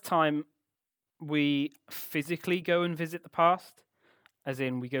first time we physically go and visit the past, as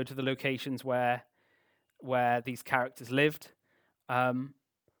in we go to the locations where these characters lived.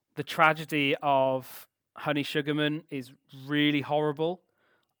 The tragedy of Honey Sugarman is really horrible,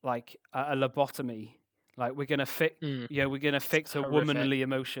 like a lobotomy. Like, we're gonna fix, we're gonna fix her womanly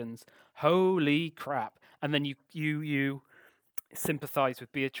emotions. Holy crap! And then you sympathize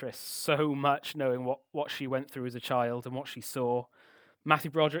with Beatrice so much, knowing what she went through as a child and what she saw. Matthew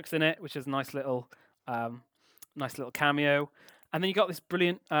Broderick's in it, which is a nice little cameo. And then you got this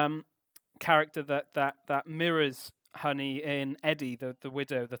brilliant character that mirrors Honey in Eddie, the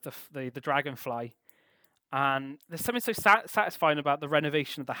widow, the dragonfly. And there's something so satisfying about the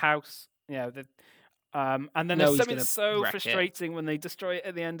renovation of the house, and then there's something so frustrating when they destroy it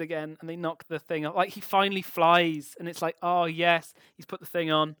at the end again and they knock the thing up. Like, he finally flies, and it's like, oh yes, he's put the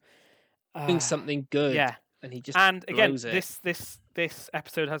thing on. Doing something good. Yeah. And he just and again, blows it. this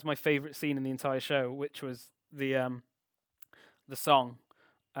episode has my favorite scene in the entire show, which was the song.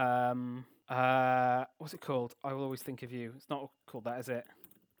 What's it called? I Will Always Think of You. It's not called that, is it?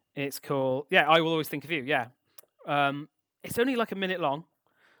 It's called I Will Always Think of You. Yeah. It's only like a minute long,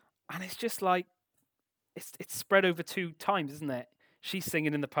 and it's just like it's spread over 2 times, isn't it? She's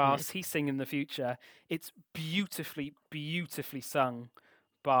singing in the past, he's singing in the future. It's beautifully, beautifully sung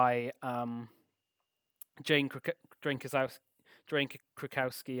by Jane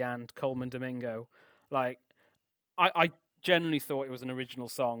Krakowski and Coleman Domingo. Like, I genuinely thought it was an original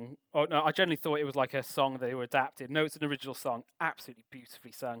song. Oh no, I genuinely thought it was like a song they were adapted. No, it's an original song, absolutely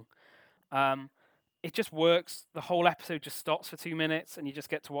beautifully sung. It just works. The whole episode just stops for 2 minutes, and you just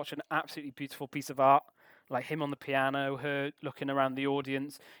get to watch an absolutely beautiful piece of art, like him on the piano, her looking around the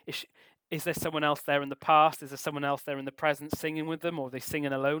audience. Is there someone else there in the past? Is there someone else there in the present singing with them? Or are they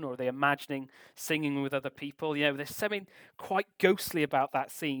singing alone? Or are they imagining singing with other people? There's something quite ghostly about that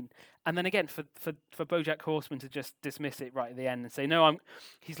scene. And then again, for BoJack Horseman to just dismiss it right at the end and say, no,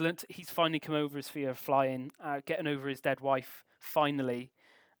 he's finally come over his fear of flying, getting over his dead wife, finally.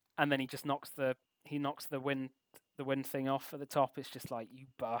 And then he just knocks the wind thing off at the top. It's just like, you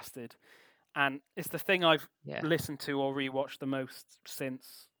bastard. And it's the thing I've listened to or rewatched the most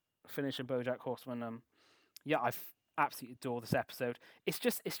since finishing BoJack Horseman. I've absolutely adore this episode. It's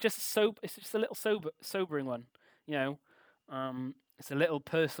just a little sobering one. It's a little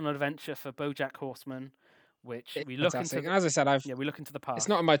personal adventure for BoJack Horseman, which It's we look into. fantastic. And as I said, We look into the past. it's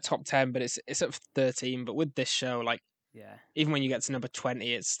not in my top 10, but it's up 13. But with this show, like, Yeah. even when you get to number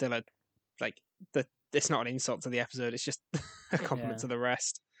 20, it's still it's not an insult to the episode. It's just a compliment to the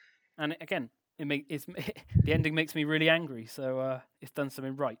rest. And again, the ending makes me really angry. So it's done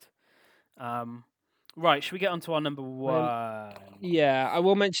something right. Right, should we get on to our number one? Yeah, I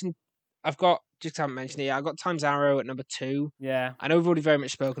will mention. I've got, just haven't mentioned it yet, I've got Time's Arrow at number 2. Yeah. I know we've already very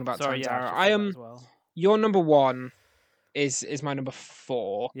much spoken about Time's Arrow. I am as well. Your number 1 is my number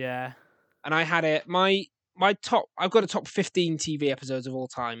 4. Yeah. And I had it my top. I've got a top 15 TV episodes of all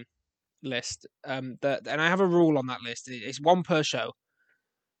time list. And I have a rule on that list. It's one per show.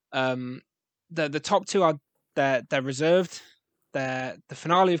 The top 2 are they're reserved. They're the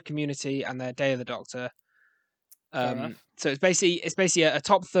finale of Community and their Day of the Doctor. So it's basically a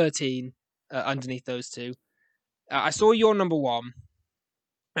top 13 underneath those two. I saw your number 1,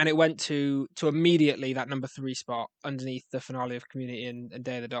 and it went to immediately that number 3 spot underneath the finale of Community and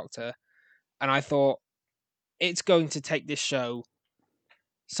Day of the Doctor. And I thought, it's going to take this show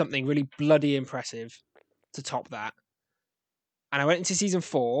something really bloody impressive to top that. And I went into season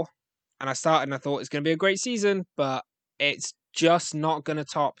 4, and I started and I thought it's going to be a great season, but it's just not going to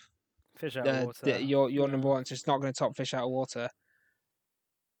top Fish Out of Water. Your number 1. It's just not going to top Fish Out of Water.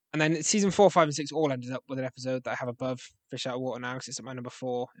 And then season 4, 5, and 6 all ended up with an episode that I have above Fish Out of Water now, because it's at my number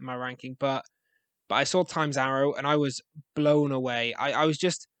 4 in my ranking. But I saw Time's Arrow, and I was blown away. I was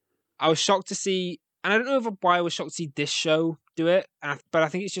shocked to see, and I don't know why I was shocked to see this show do it, but I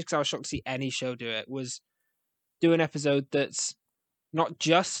think it's just because I was shocked to see any show do it, was do an episode that's not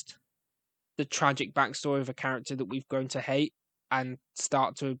just the tragic backstory of a character that we've grown to hate and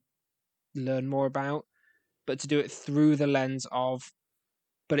start to learn more about, but to do it through the lens of,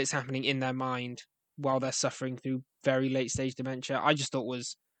 but it's happening in their mind while they're suffering through very late stage dementia. I just thought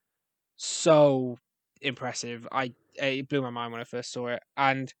was so impressive. It blew my mind when I first saw it.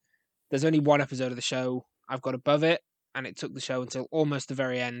 And there's only one episode of the show I've got above it, and it took the show until almost the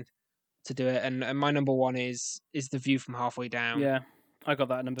very end to do it. And my number 1 is The View from Halfway Down. Yeah, I got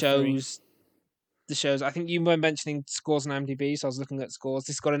that at number 3. The shows, I think you were mentioning scores on IMDb, so I was looking at scores.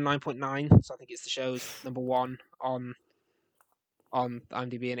 This got a 9.9, so I think it's the show's number 1 on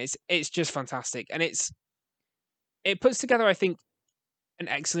IMDb, and it's just fantastic. And it puts together, I think, an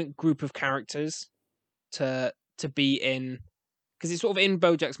excellent group of characters to be in, because it's sort of in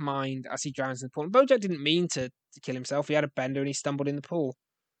Bojack's mind as he drowns in the pool. And Bojack didn't mean to kill himself. He had a bender and he stumbled in the pool.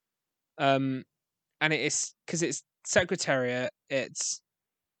 And it is because it's Secretariat.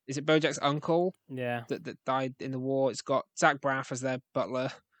 Is it Bojack's uncle? Yeah, that died in the war. It's got Zach Braff as their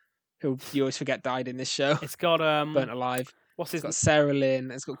butler, who you always forget died in this show. It's got burnt alive. What's his? It's got Sarah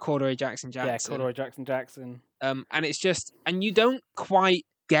Lynn. It's got Corduroy Jackson. Yeah, Corduroy Jackson. And it's just, and you don't quite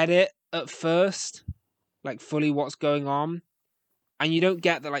get it at first, like fully what's going on, and you don't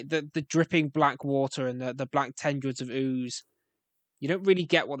get the dripping black water and the black tendrils of ooze. You don't really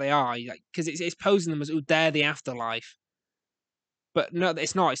get what they are, because it's posing them as, ooh, they're the afterlife. But no,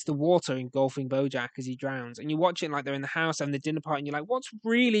 it's not. It's the water engulfing Bojack as he drowns, and you watch it like they're in the house having the dinner party, and you're like, what's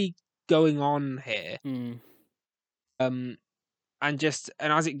really going on here? And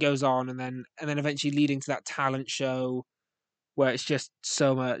as it goes on, and then eventually leading to that talent show where it's just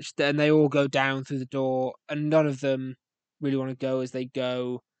so much, and they all go down through the door, and none of them really want to go as they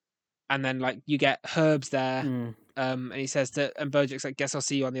go. And then you get Herb's there, and he says and Bojack's like, guess I'll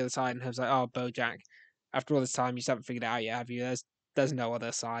see you on the other side. And Herb's like, oh, Bojack, after all this time, you just haven't figured it out yet, have you? There's no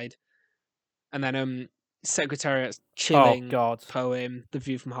other side. And then Secretariat's chilling poem, The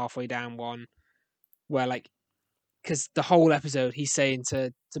View from Halfway Down one, where because the whole episode he's saying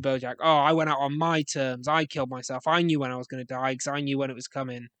to Bojack, oh, I went out on my terms, I killed myself, I knew when I was going to die because I knew when it was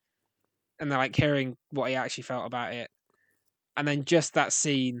coming. And they're hearing what he actually felt about it. And then just that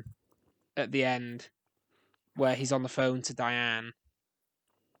scene at the end where he's on the phone to Diane,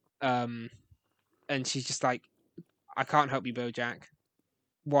 and she's just like, I can't help you, Bojack.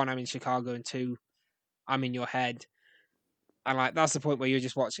 1, I'm in Chicago, and 2, I'm in your head. And that's the point where you're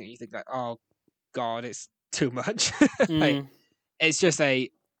just watching it, you think oh God, it's too much. It's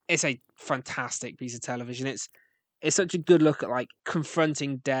a fantastic piece of television. It's such a good look at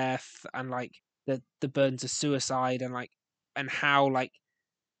confronting death and the burdens of suicide and how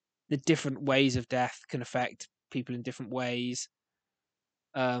the different ways of death can affect people in different ways.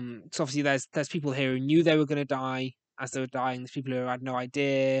 So obviously there's people here who knew they were going to die as they were dying. There's people who had no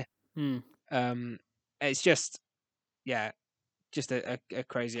idea. It's just a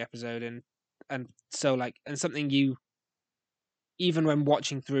crazy episode, and so and something you, even when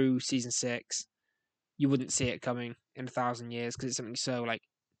watching through season 6, you wouldn't see it coming in 1,000 years, because it's something so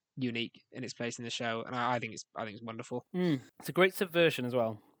unique in its place in the show, and I think it's wonderful It's a great subversion as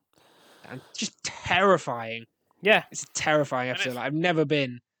well. and just terrifying. Yeah, It's a terrifying It episode. is. Like, I've never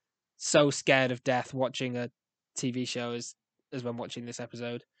been so scared of death watching a TV show as when watching this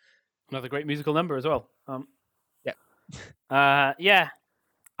episode. another great musical number as well. Yeah. Yeah.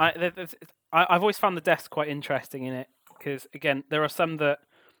 I've always found the deaths quite interesting in it because again, there are some that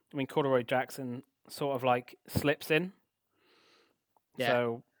Corduroy Jackson sort of like slips in. Yeah.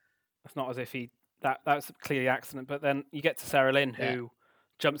 So it's not as if that was clearly accident. But then you get to Sarah Lynn who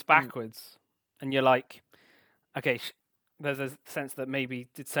jumps backwards, and you're like, okay, there's a sense that maybe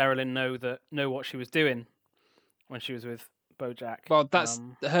did Sarah Lynn know what she was doing when she was with BoJack? Well, that's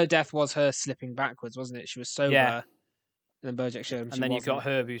her death was her slipping backwards, wasn't it? She was sober, and then BoJack showed him. And then you've got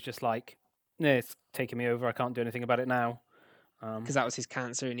Herb, who's just like, "No, it's taking me over. I can't do anything about it now." Because that was his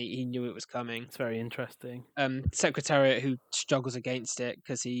cancer, and he knew it was coming. It's very interesting. Secretariat, who struggles against it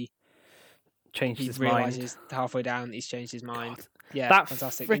because he realizes halfway down he's changed his mind. God, yeah, that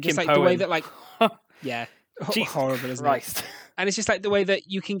fantastic. Freaking and just like poem. the way that, like, yeah, Jesus horrible, isn't Christ. it? And it's just like the way that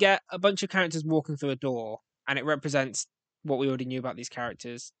you can get a bunch of characters walking through a door, and it represents what we already knew about these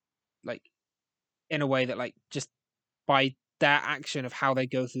characters, like in a way that, like, just by their action of how they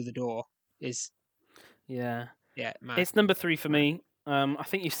go through the door is, yeah, mad. It's number 3 for me. I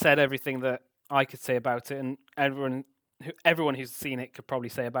think you said everything that I could say about it, and everyone who's seen it could probably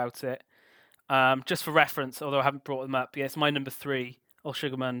say about it. Just for reference, although I haven't brought them up, it's my number 3. Old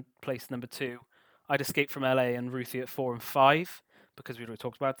Sugarman placed number 2. I'd Escape from LA and Ruthie at 4 and 5 because we'd already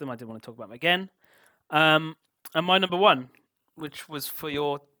talked about them. I didn't want to talk about them again. And my number 1, which was for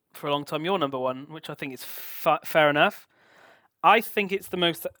a long time your number 1, which I think is fair enough. I think it's the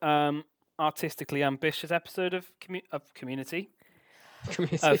most artistically ambitious episode of Community.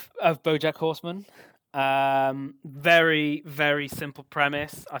 Of BoJack Horseman. Very, very simple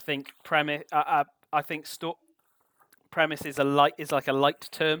premise. I think premise is like a light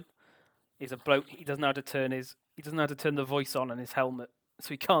term. He's a bloke. He doesn't know how to turn the voice on in his helmet, so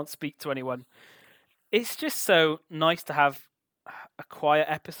he can't speak to anyone. It's just so nice to have a quiet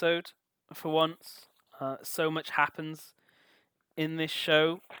episode for once. So much happens in this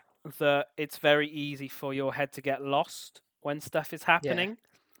show that it's very easy for your head to get lost when stuff is happening.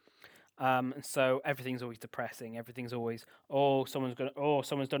 And so everything's always depressing. Everything's always, someone's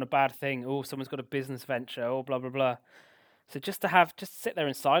done a bad thing. Someone's got a business venture. Blah, blah, blah. So just sit there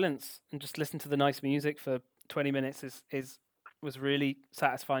in silence and just listen to the nice music for 20 minutes was really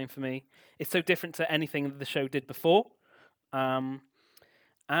satisfying for me. It's so different to anything that the show did before. And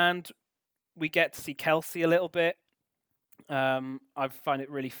we get to see Kelsey a little bit. I find it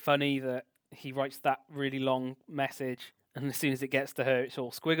really funny that he writes that really long message, and as soon as it gets to her, it's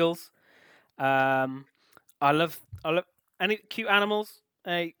all squiggles. I love any cute animals.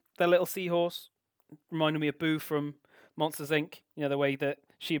 The little seahorse reminded me of Boo from Monsters Inc. You know, the way that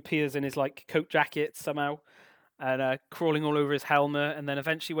she appears in his like coat jacket somehow, and crawling all over his helmet, and then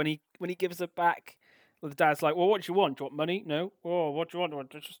eventually when he gives it back, the dad's like, "Well, what do you want? Do you want money? No. Oh, what do you want?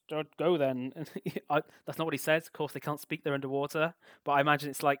 Just go then." And that's not what he says. Of course, they can't speak; they're underwater. But I imagine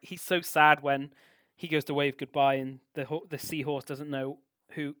it's like he's so sad when he goes to wave goodbye, and the seahorse doesn't know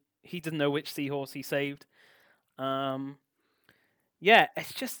which seahorse he saved.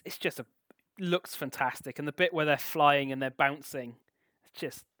 It's just looks fantastic, and the bit where they're flying and they're bouncing, it's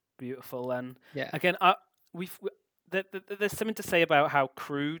just beautiful. And again, there's something to say about how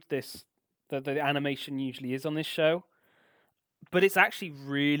crude the animation usually is on this show, but it's actually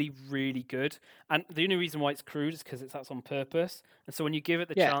really, really good. And the only reason why it's crude is because that's on purpose. And so when you give it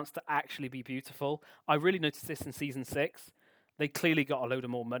the chance to actually be beautiful, I really noticed this in season 6. They clearly got a load of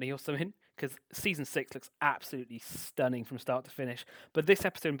more money or something, because season 6 looks absolutely stunning from start to finish. But this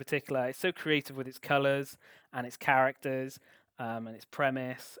episode in particular, it's so creative with its colors and its characters and its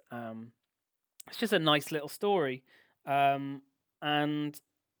premise. It's just a nice little story. And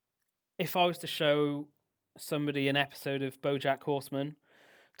if I was to show somebody an episode of BoJack Horseman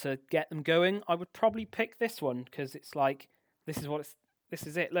to get them going, I would probably pick this one, because it's like, this is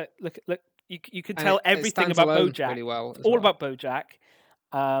it. Look. You can tell everything about BoJack. Really well, it's all about BoJack.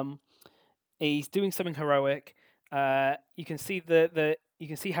 He's doing something heroic. You can see you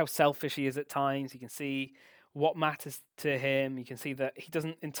can see how selfish he is at times. You can see what matters to him. You can see that he's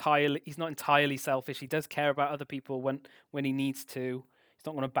not entirely selfish. He does care about other people when he needs to. He's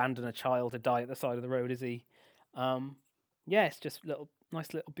not going to abandon a child to die at the side of the road, is he? It's just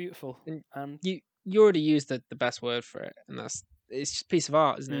nice little beautiful. And you already used the best word for it, and it's just a piece of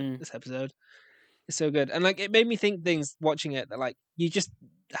art, isn't it? This episode, it's so good, and like it made me think things watching it that like you just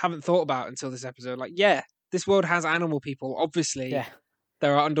haven't thought about until this episode. Like, this world has animal people, obviously. Yeah.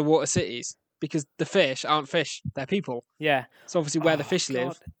 there are underwater cities because the fish aren't fish; they're people. Yeah. So obviously, where the fish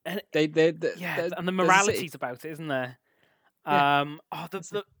live, and they and the there's a city. moralities about it, isn't there? Yeah.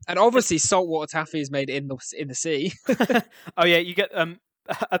 And obviously, saltwater taffy is made in the sea. Oh yeah, you get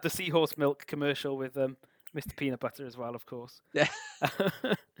at the seahorse milk commercial with Mr. Peanut Butter as well, of course. Yeah.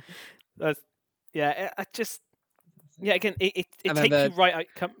 Again, it And takes then you right out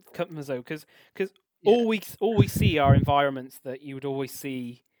Kathmandu because all we see are environments that you would always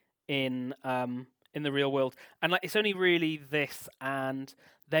see in the real world, and like it's only really this, and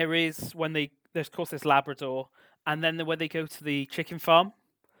there's of course this Labrador, and then when they go to the chicken farm,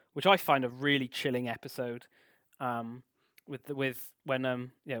 which I find a really chilling episode, when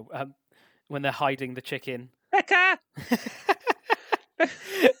they're hiding the chicken. Becca!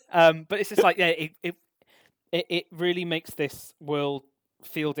 But it's just like it really makes this world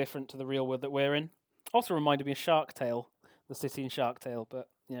feel different to the real world that we're in. Also reminded me of Shark Tale, the city in Shark Tale, but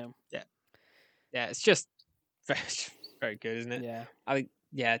yeah, it's just very, very good, isn't it? Yeah, I think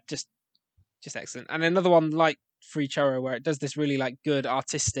just excellent. And another one like Free Churro, where it does this really like good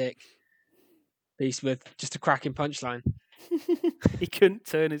artistic piece with just a cracking punchline. He couldn't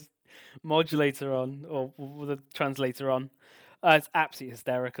turn his modulator on or the translator on. It's absolutely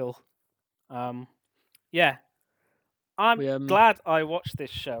hysterical. Yeah, I'm glad I watched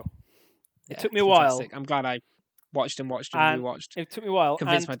this show. It took me a while. I'm glad I watched and rewatched. It took me a while.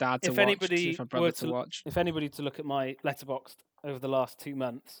 Convinced my dad to watch. Convinced my brother to watch. If anybody to look at my Letterboxd over the last 2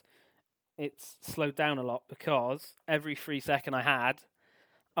 months, it's slowed down a lot because every free second I had,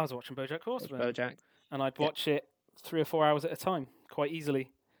 I was watching BoJack Horseman. And I'd watch it 3 or 4 hours at a time, quite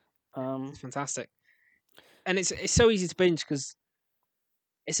easily. It's fantastic, and it's so easy to binge because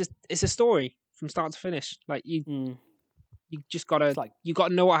it's a story from start to finish. Like you just gotta you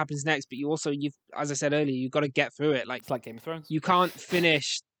gotta know what happens next, but you've as I said earlier, you've got to get through it. Like it's like Game of Thrones. You can't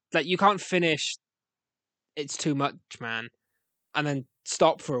finish. It's too much, man, and then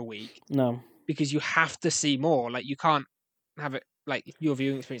stop for a week. No, because you have to see more. Like you can't have it like your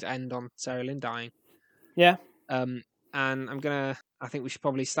viewing experience end on Sarah Lynn dying. Yeah. And I think we should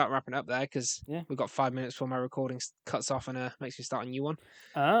probably start wrapping up there because we've got 5 minutes before my recording cuts off and makes me start a new one.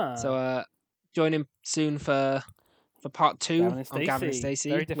 So join in soon for part 2 on Gavin and Stacey.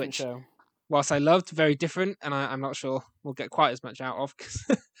 Very different show. Whilst I loved, very different, and I'm not sure we'll get quite as much out of.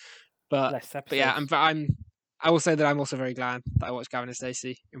 but yeah, I will say that I'm also very glad that I watched Gavin and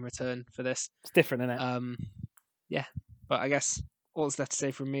Stacey in return for this. It's different, isn't it? Yeah, but I guess all that's left to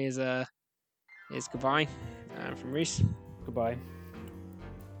say from me is goodbye. From Reese. Goodbye.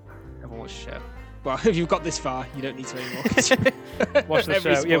 Everyone watch the show. Well, if you've got this far, you don't need to anymore. Watch the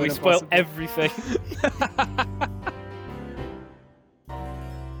show. Yeah, we spoiled everything.